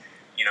mass,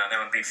 then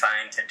it would be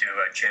fine to do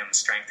a gym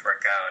strength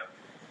workout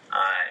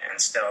and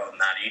still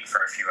not eat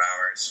for a few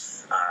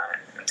hours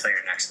until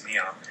your next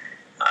meal.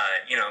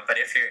 But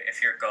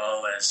if your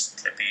goal is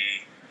to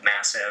be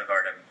massive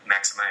or to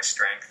maximize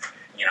strength,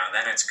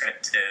 then it's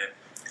good to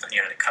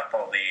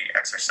couple the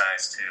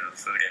exercise to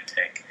food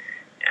intake,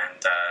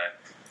 and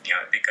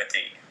it'd be good to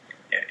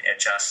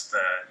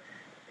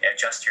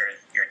adjust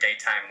your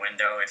daytime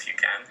window if you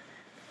can.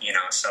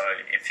 So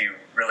if you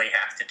really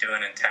have to do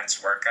an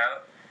intense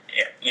workout,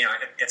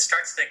 it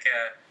starts to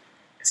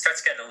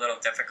get a little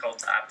difficult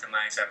to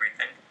optimize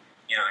everything.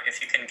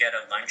 If you can get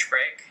a lunch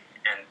break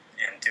and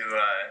do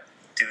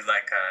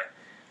like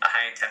a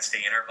high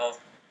intensity interval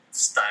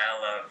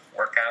style of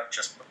workout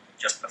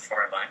just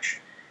before lunch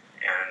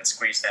and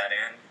squeeze that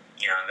in,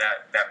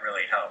 that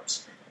really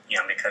helps.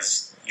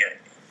 Because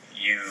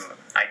you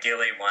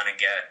ideally want to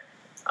get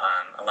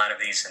a lot of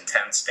these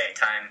intense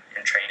daytime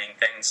and training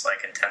things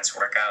like intense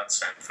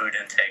workouts and food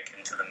intake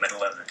into the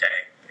middle of the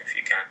day if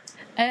you can.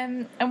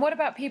 And what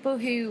about people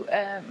who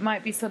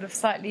might be sort of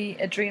slightly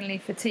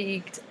adrenally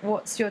fatigued?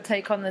 What's your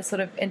take on the sort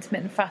of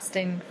intermittent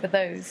fasting for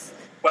those?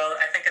 Well,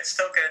 I think it's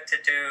still good to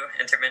do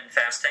intermittent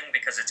fasting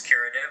because it's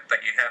curative, but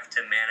you have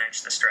to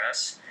manage the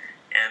stress.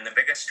 And the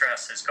biggest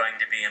stress is going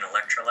to be in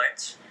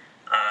electrolytes.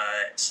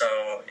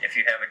 So if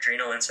you have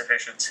adrenal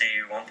insufficiency,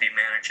 you won't be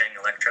managing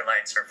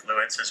electrolytes or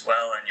fluids as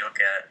well, and you'll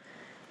get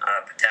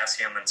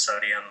potassium and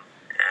sodium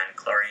and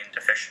chlorine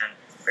deficient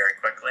very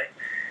quickly.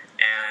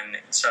 And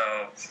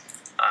so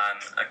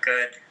a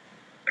good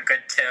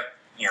tip,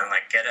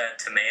 like get a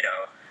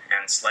tomato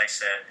and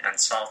slice it and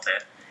salt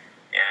it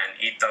and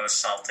eat those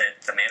salted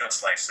tomato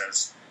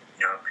slices,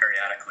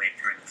 periodically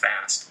through the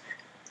fast.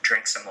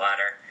 Drink some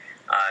water,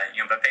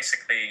 but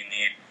basically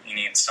you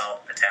need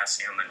salt,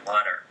 potassium, and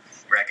water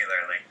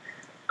regularly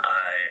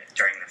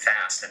during the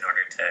fast in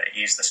order to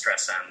ease the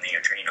stress on the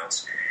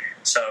adrenals.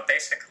 So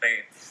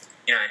basically,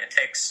 it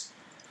takes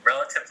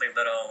relatively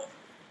little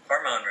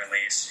hormone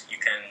release. You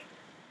can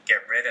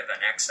get rid of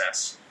an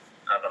excess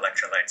of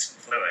electrolytes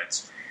and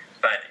fluids.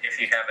 But if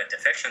you have a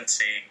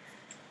deficiency,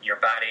 your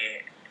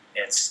body,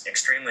 it's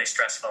extremely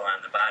stressful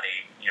on the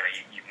body. You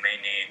may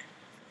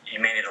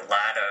need a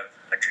lot of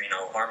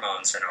adrenal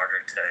hormones in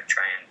order to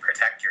try and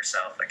protect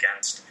yourself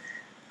against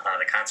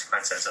the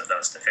consequences of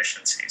those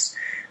deficiencies.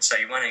 So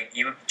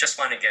you just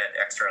want to get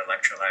extra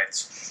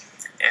electrolytes,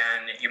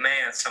 and you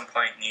may at some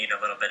point need a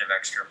little bit of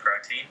extra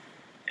protein,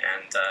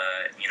 and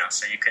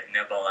so you could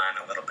nibble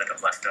on a little bit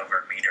of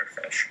leftover meat or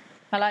fish.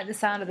 I like the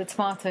sound of the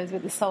tomatoes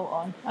with the salt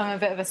on. I'm a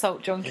bit of a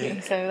salt junkie,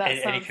 so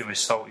that's anything with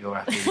salt, you're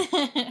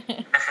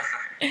happy.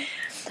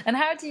 And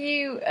how do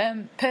you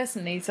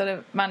personally sort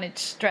of manage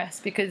stress?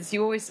 Because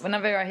you always,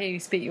 whenever I hear you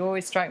speak, you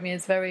always strike me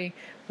as very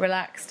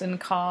relaxed and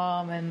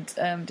calm,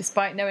 and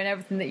despite knowing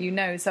everything that you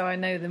know, so I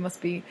know there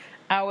must be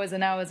hours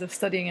and hours of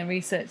studying and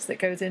research that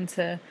goes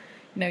into,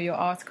 your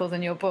articles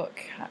and your book.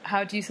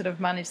 How do you sort of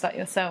manage that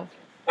yourself?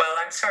 Well,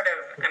 I'm sort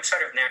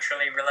of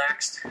naturally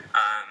relaxed.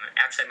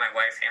 Actually, my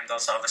wife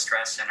handles all the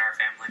stress in our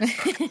family.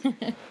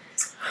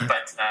 So.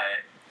 But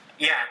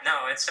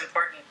it's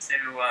important to.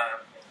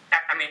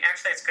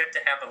 Actually, it's good to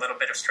have a little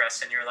bit of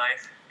stress in your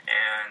life,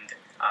 and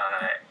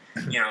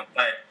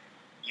but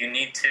you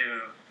need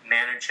to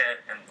manage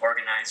it and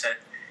organize it,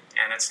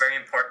 and it's very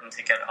important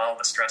to get all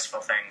the stressful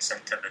things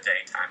into the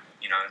daytime.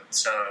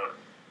 So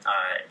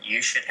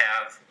you should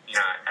have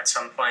at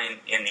some point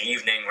in the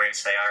evening where you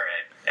say, all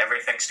right,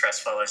 everything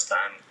stressful is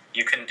done.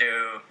 You can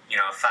do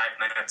 5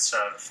 minutes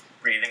of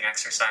breathing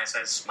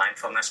exercises,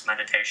 mindfulness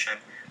meditation,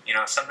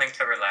 something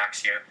to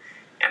relax you,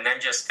 and then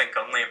just think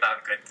only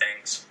about good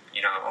things.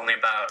 Only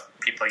about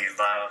people you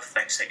love,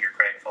 things that you're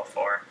grateful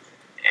for,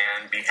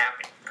 and be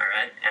happy. All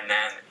right, and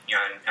then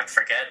and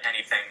forget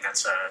anything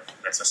that's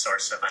a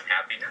source of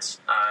unhappiness.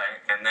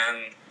 And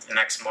then the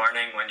next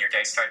morning, when your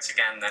day starts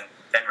again,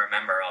 then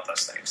remember all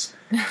those things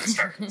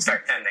and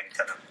start tending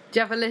to them. Do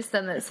you have a list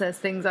then that says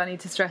things I need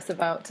to stress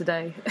about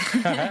today?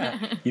 Yeah,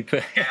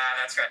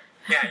 that's right.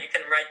 Yeah, you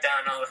can write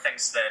down all the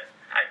things that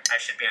I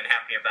should be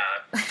unhappy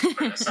about,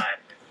 put aside.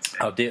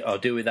 I'll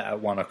deal with that at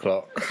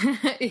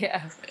 1:00.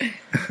 Yeah.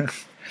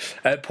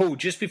 Paul,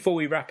 just before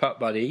we wrap up,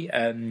 buddy,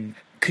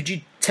 could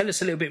you tell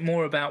us a little bit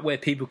more about where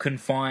people can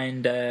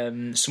find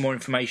some more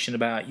information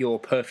about your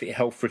Perfect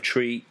Health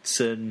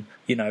retreats and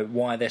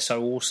why they're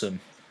so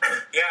awesome?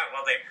 Yeah,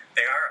 well,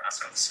 they are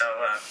awesome. So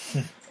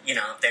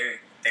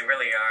they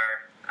really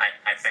are.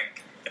 I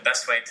think the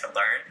best way to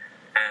learn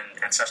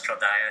an ancestral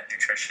diet,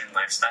 nutrition,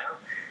 lifestyle.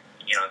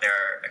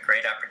 They're a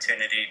great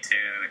opportunity to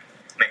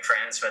make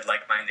friends with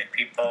like-minded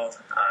people,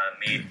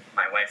 meet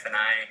my wife and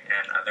I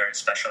and other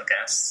special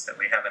guests that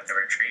we have at the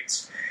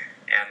retreats,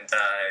 and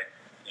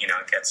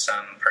get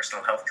some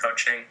personal health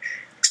coaching,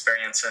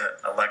 experience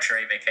a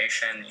luxury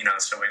vacation.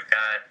 So we've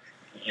got,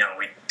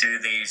 we do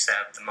these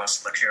at the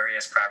most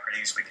luxurious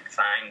properties we can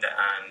find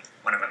on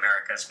one of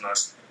America's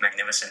most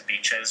magnificent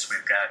beaches.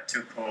 We've got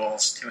 2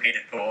 pools, 2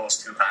 heated pools,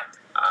 2 hot,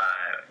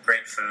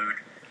 great food,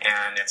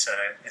 and it's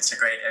a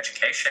great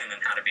education in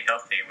how to be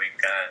healthy.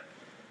 We've got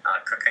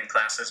cooking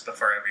classes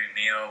before every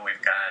meal.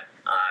 We've got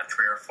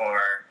 3 or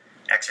 4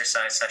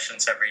 exercise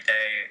sessions every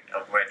day,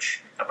 of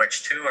which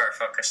 2 are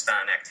focused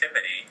on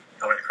activity.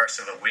 Over the course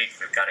of a week,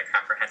 we've got a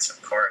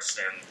comprehensive course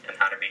in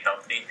how to be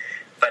healthy.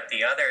 But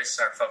the others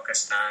are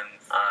focused on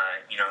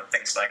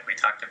things like we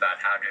talked about: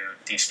 how to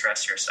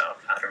de-stress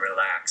yourself, how to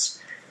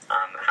relax,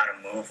 how to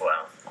move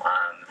well,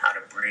 how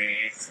to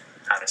breathe,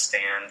 how to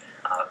stand,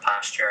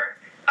 posture,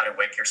 how to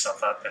wake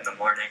yourself up in the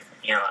morning.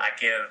 I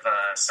give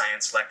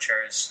science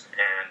lectures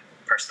and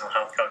personal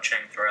health coaching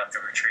throughout the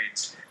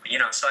retreats.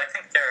 So I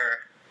think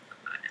they're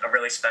a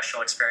really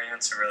special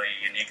experience, a really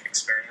unique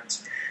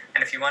experience.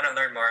 And if you want to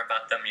learn more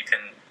about them, you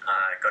can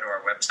go to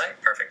our website,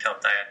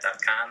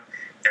 perfecthealthdiet.com.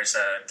 There's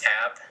a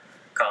tab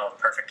called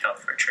Perfect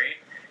Health Retreat.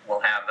 We'll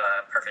have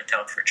a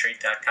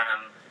perfecthealthretreat.com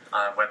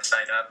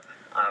website up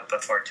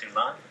before too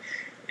long.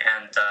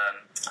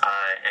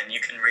 And you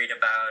can read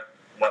about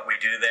what we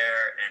do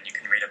there, and you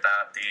can read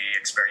about the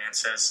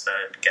experiences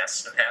that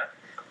guests have had.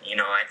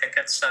 I think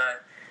it's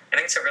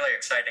a really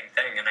exciting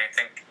thing, and I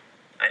think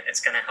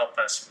it's going to help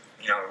us,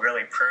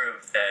 really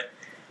prove that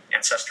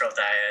ancestral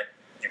diet,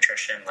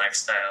 nutrition,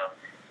 lifestyle,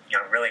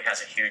 really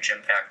has a huge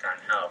impact on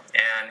health.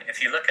 And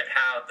if you look at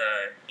how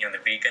the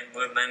vegan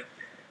movement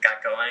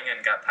got going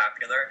and got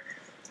popular,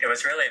 it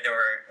was really, there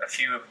were a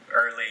few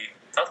early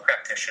health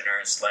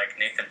practitioners like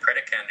Nathan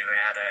Pritikin, who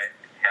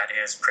had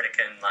his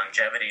Pritikin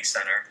Longevity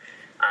Center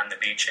on the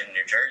beach in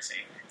New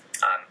Jersey.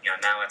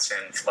 Now it's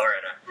in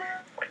Florida.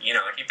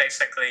 He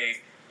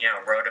basically,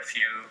 wrote a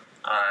few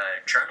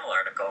journal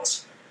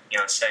articles,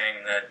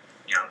 saying that,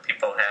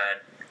 people had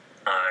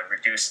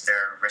reduced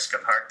their risk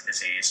of heart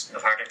disease,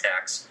 of heart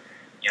attacks,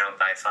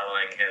 by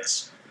following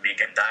his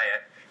vegan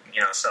diet.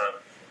 So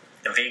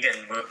the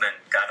vegan movement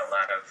got a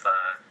lot of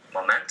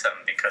momentum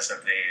because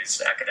of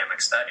these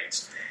academic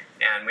studies.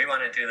 And we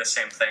want to do the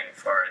same thing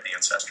for the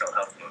ancestral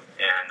health movement.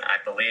 And I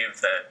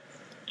believe that,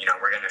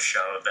 we're going to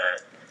show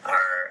that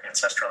our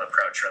ancestral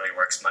approach really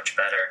works much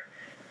better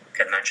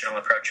than conventional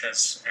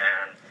approaches,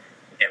 and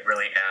it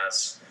really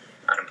has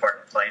an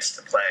important place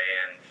to play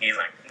in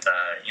healing.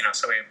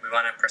 So we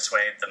want to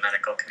persuade the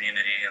medical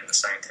community and the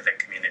scientific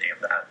community of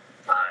that,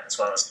 as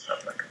well as the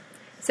public.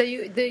 So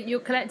you're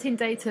collecting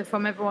data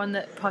from everyone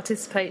that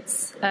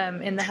participates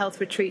in the health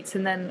retreats,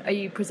 and then are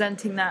you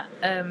presenting that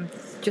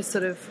just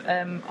sort of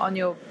on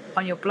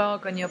your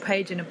blog, on your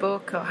page in a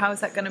book, or how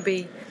is that going to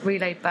be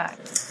relayed back?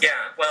 Yeah,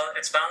 well,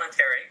 it's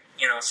voluntary.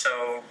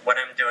 So what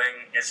I'm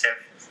doing is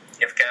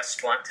if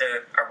guests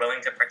are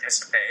willing to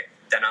participate,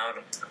 then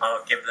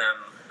I'll give them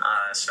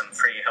some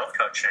free health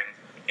coaching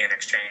in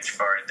exchange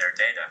for their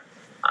data.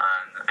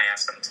 I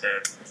ask them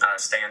to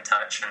stay in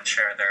touch and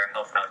share their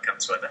health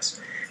outcomes with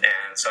us,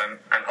 and so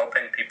I'm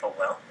hoping people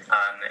will.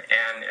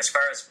 And as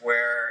far as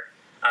where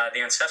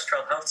the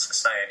Ancestral Health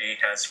Society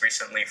has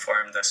recently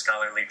formed a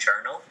scholarly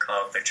journal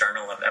called the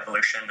Journal of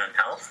Evolution and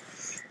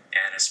Health,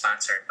 and is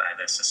sponsored by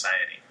the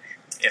society.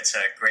 It's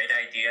a great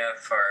idea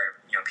for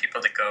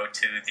people to go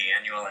to the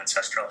annual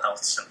Ancestral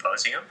Health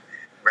Symposium.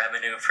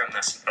 Revenue from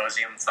the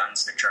symposium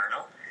funds the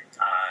journal.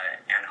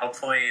 And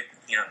hopefully,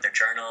 the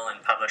journal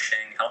and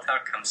publishing health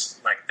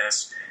outcomes like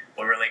this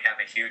will really have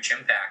a huge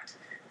impact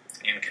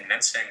in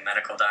convincing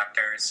medical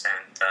doctors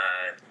and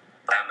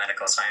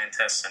biomedical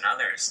scientists and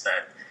others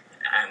that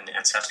an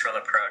ancestral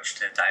approach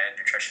to diet,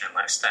 nutrition, and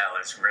lifestyle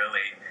is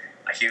really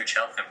a huge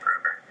health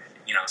improver.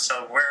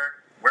 So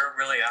we're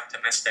really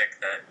optimistic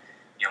that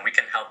we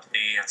can help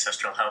the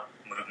ancestral health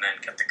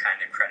movement get the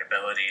kind of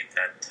credibility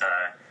that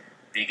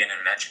vegan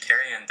and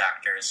vegetarian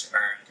doctors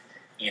earned,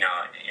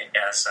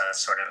 as a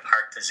sort of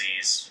heart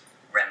disease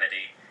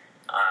remedy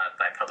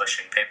by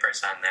publishing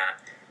papers on that,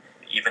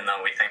 even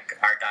though we think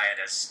our diet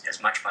is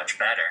much, much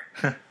better.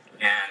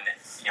 And,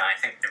 I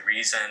think the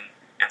reason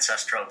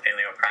ancestral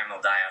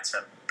paleoprimal diets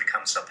have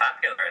become so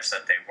popular is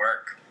that they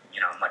work,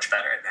 much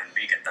better than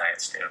vegan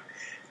diets do.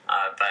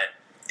 But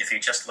if you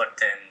just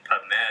looked in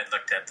PubMed,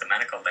 looked at the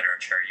medical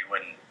literature, you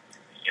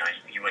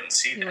wouldn't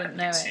see that.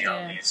 You'd see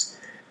all these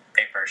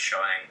papers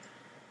showing,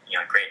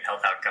 great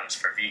health outcomes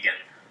for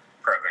vegan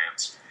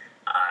programs,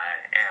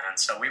 and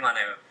so we want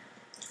to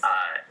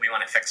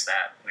fix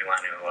that. We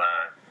want to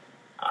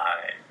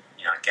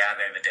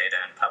gather the data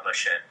and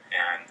publish it,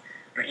 and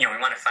we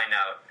want to find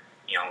out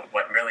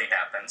what really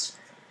happens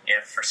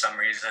if for some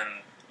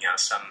reason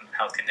some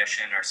health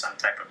condition or some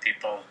type of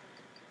people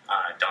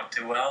don't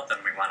do well. Then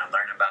we want to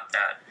learn about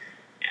that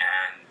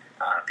and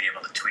be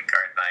able to tweak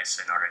our advice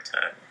in order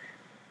to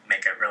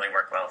make it really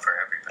work well for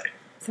everybody.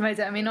 It's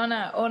amazing. I mean, on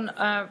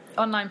our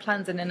online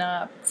plans and in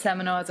our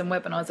seminars and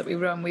webinars that we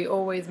run, we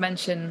always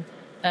mention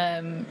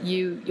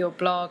your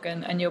blog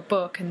and your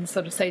book, and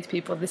sort of say to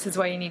people, this is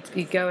where you need to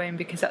be going,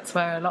 because that's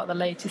where a lot of the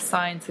latest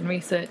science and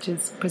research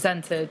is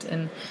presented,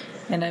 and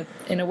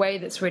in a way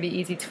that's really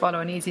easy to follow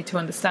and easy to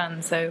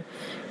understand. So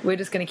we're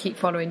just going to keep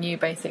following you,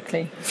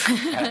 basically.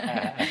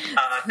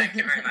 Thank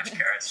you very much,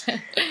 Karis.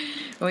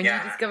 When you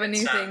discover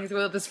new things,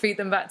 we'll just feed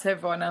them back to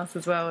everyone else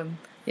as well. And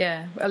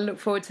yeah, I look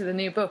forward to the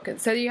new book.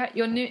 So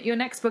your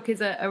next book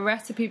is a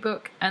recipe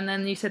book, and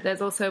then you said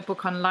there's also a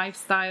book on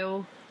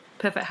lifestyle,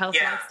 perfect health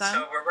lifestyle.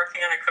 So we're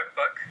working on a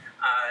cookbook.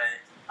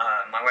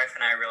 My wife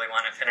and I really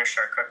want to finish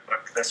our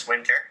cookbook this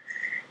winter,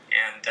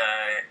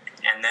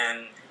 and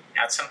then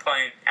at some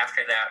point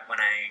after that, when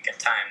I get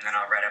time, then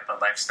I'll write up a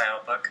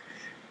lifestyle book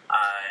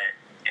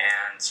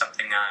and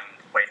something on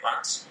weight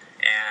loss,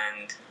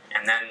 and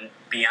then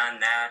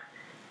beyond that.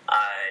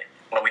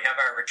 We have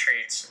our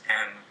retreats,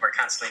 and we're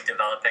constantly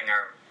developing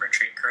our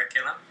retreat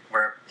curriculum.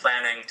 We're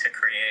planning to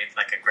create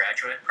like a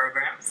graduate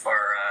program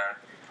for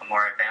a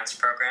more advanced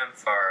program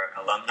for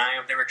alumni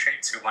of the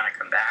retreats who want to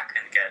come back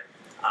and get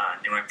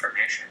new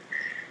information.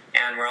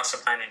 And we're also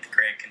planning to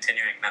create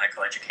continuing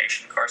medical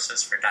education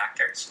courses for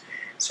doctors.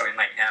 So we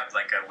might have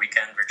like a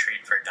weekend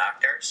retreat for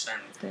doctors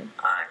and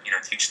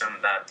teach them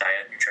about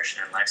diet,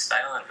 nutrition, and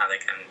lifestyle and how they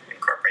can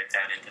incorporate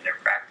that into their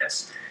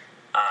practice.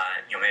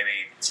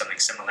 Maybe something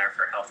similar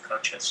for health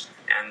coaches.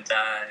 And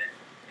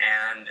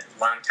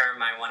long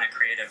term, I want to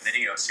create a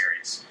video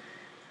series.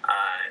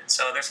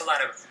 So there's a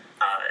lot of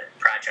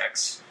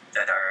projects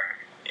that are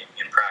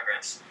in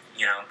progress,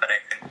 but I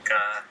think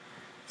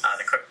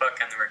the cookbook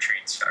and the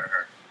retreats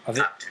are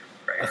top two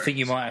priorities. I think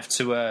you might have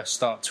to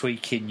start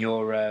tweaking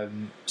your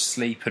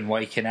sleep and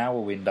waking hour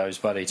windows,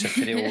 buddy, to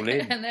fit it all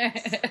in.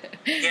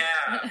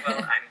 Yeah,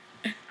 well,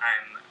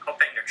 I'm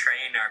hoping to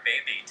train our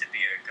baby to be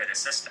a good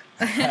assistant.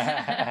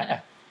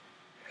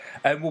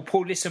 Well,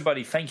 Paul, listen,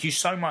 buddy, thank you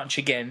so much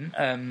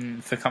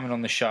again for coming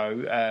on the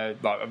show.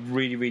 I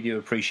really, really do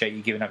appreciate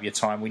you giving up your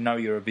time. We know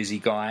you're a busy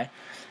guy.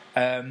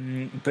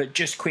 But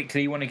just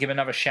quickly, you want to give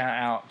another shout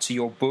out to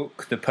your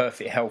book, The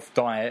Perfect Health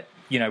Diet,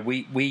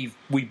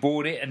 we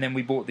bought it, and then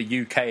we bought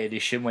the UK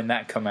edition when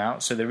that came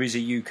out. So there is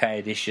a UK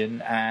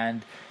edition,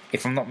 and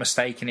if I'm not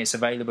mistaken, it's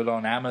available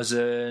on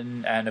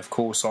Amazon and, of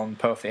course, on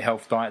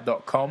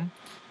perfecthealthdiet.com.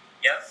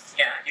 Yep,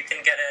 yeah, you can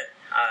get it.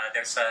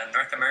 There's a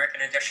North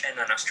American edition,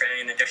 an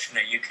Australian edition,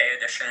 a UK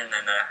edition,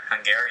 and a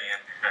Hungarian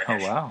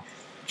edition. Oh, wow.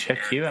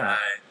 Check you out.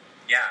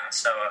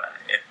 So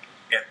it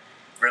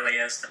really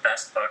is the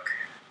best book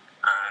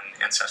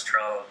on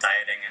ancestral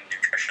dieting and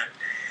nutrition.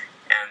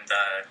 And,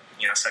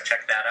 so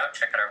check that out.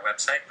 Check out our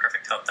website,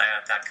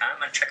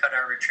 perfecthealthdiet.com, and check out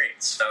our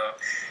retreats. So,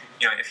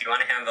 if you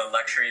want to have a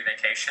luxury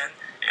vacation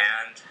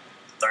and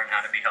learn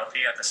how to be healthy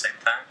at the same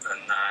time, then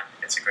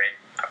it's a great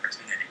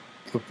opportunity.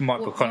 We might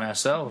book on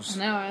ourselves.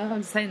 No,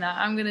 I'm saying that.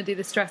 I'm going to do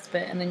the stress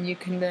bit, and then you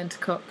can learn to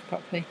cook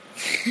properly.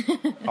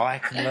 I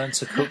can learn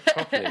to cook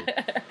properly.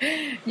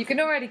 You can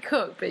already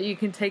cook, but you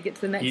can take it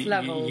to the next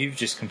level. You've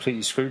just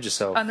completely screwed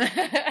yourself.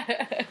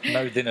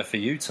 No dinner for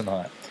you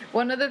tonight.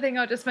 One other thing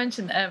I'll just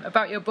mention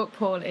about your book,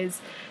 Paul,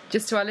 is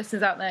just to our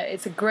listeners out there,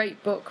 it's a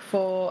great book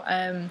for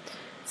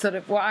sort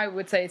of what I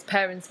would say is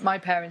my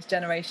parents'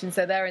 generation,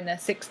 so they're in their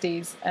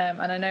 60s,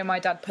 and I know my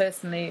dad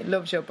personally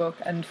loves your book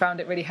and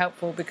found it really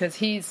helpful because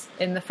he's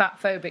in the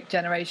fat-phobic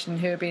generation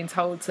who are being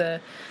told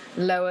to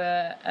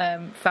lower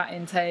fat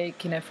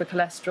intake, for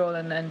cholesterol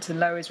and to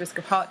lower his risk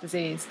of heart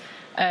disease,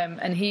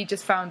 and he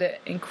just found it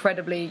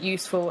incredibly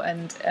useful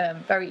and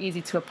very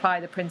easy to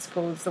apply the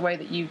principles, the way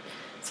that you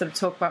sort of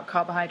talk about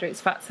carbohydrates,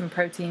 fats and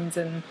proteins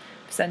and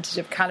percentage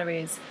of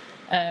calories.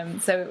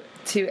 So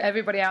to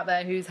everybody out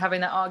there who's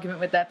having that argument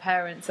with their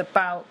parents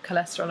about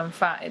cholesterol and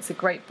fat, it's a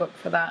great book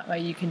for that, where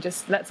you can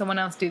just let someone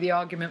else do the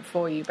argument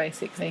for you,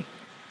 basically.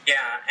 Yeah,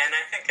 and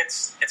I think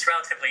it's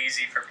relatively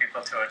easy for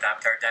people to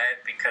adopt our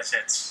diet because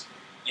it's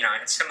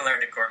similar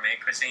to gourmet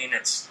cuisine.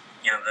 It's,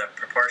 the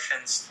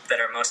proportions that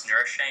are most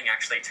nourishing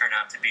actually turn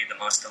out to be the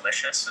most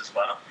delicious as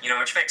well.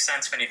 Which makes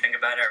sense when you think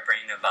about it. Our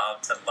brain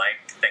evolved to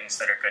like things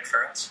that are good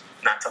for us,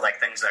 not to like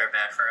things that are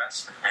bad for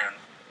us. And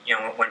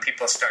when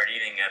people start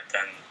eating it,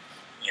 then,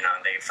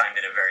 they find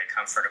it a very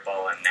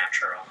comfortable and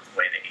natural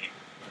way to eat.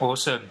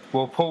 Awesome.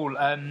 Well, Paul,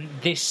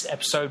 this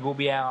episode will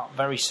be out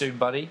very soon,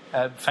 buddy.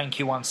 Thank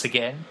you once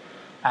again.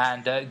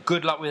 And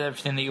good luck with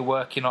everything that you're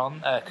working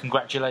on.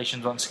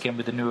 Congratulations once again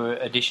with the new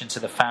addition to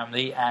the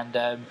family.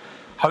 And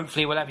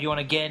hopefully we'll have you on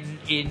again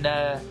in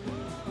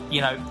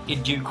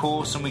due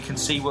course, and we can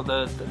see what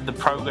the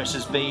progress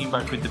has been,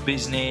 both with the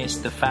business,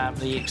 the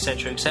family,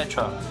 etc.,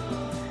 etc.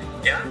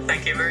 Yeah,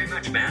 thank you very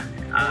much, man.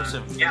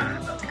 Awesome. Yeah,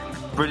 I'd love to come.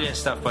 Brilliant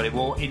stuff, buddy.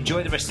 Well,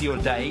 enjoy the rest of your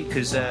day,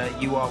 because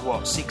you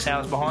are 6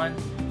 hours behind?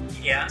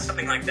 Yeah,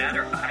 something like that,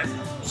 or 5.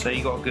 So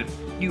you got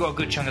a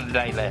good chunk of the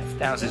day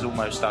left. Ours is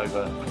almost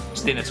over.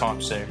 It's dinner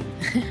time soon.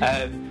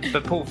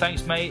 But Paul,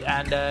 thanks, mate,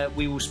 and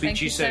we will speak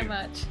to you soon.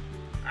 Thank you so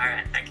much. All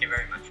right, thank you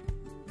very much.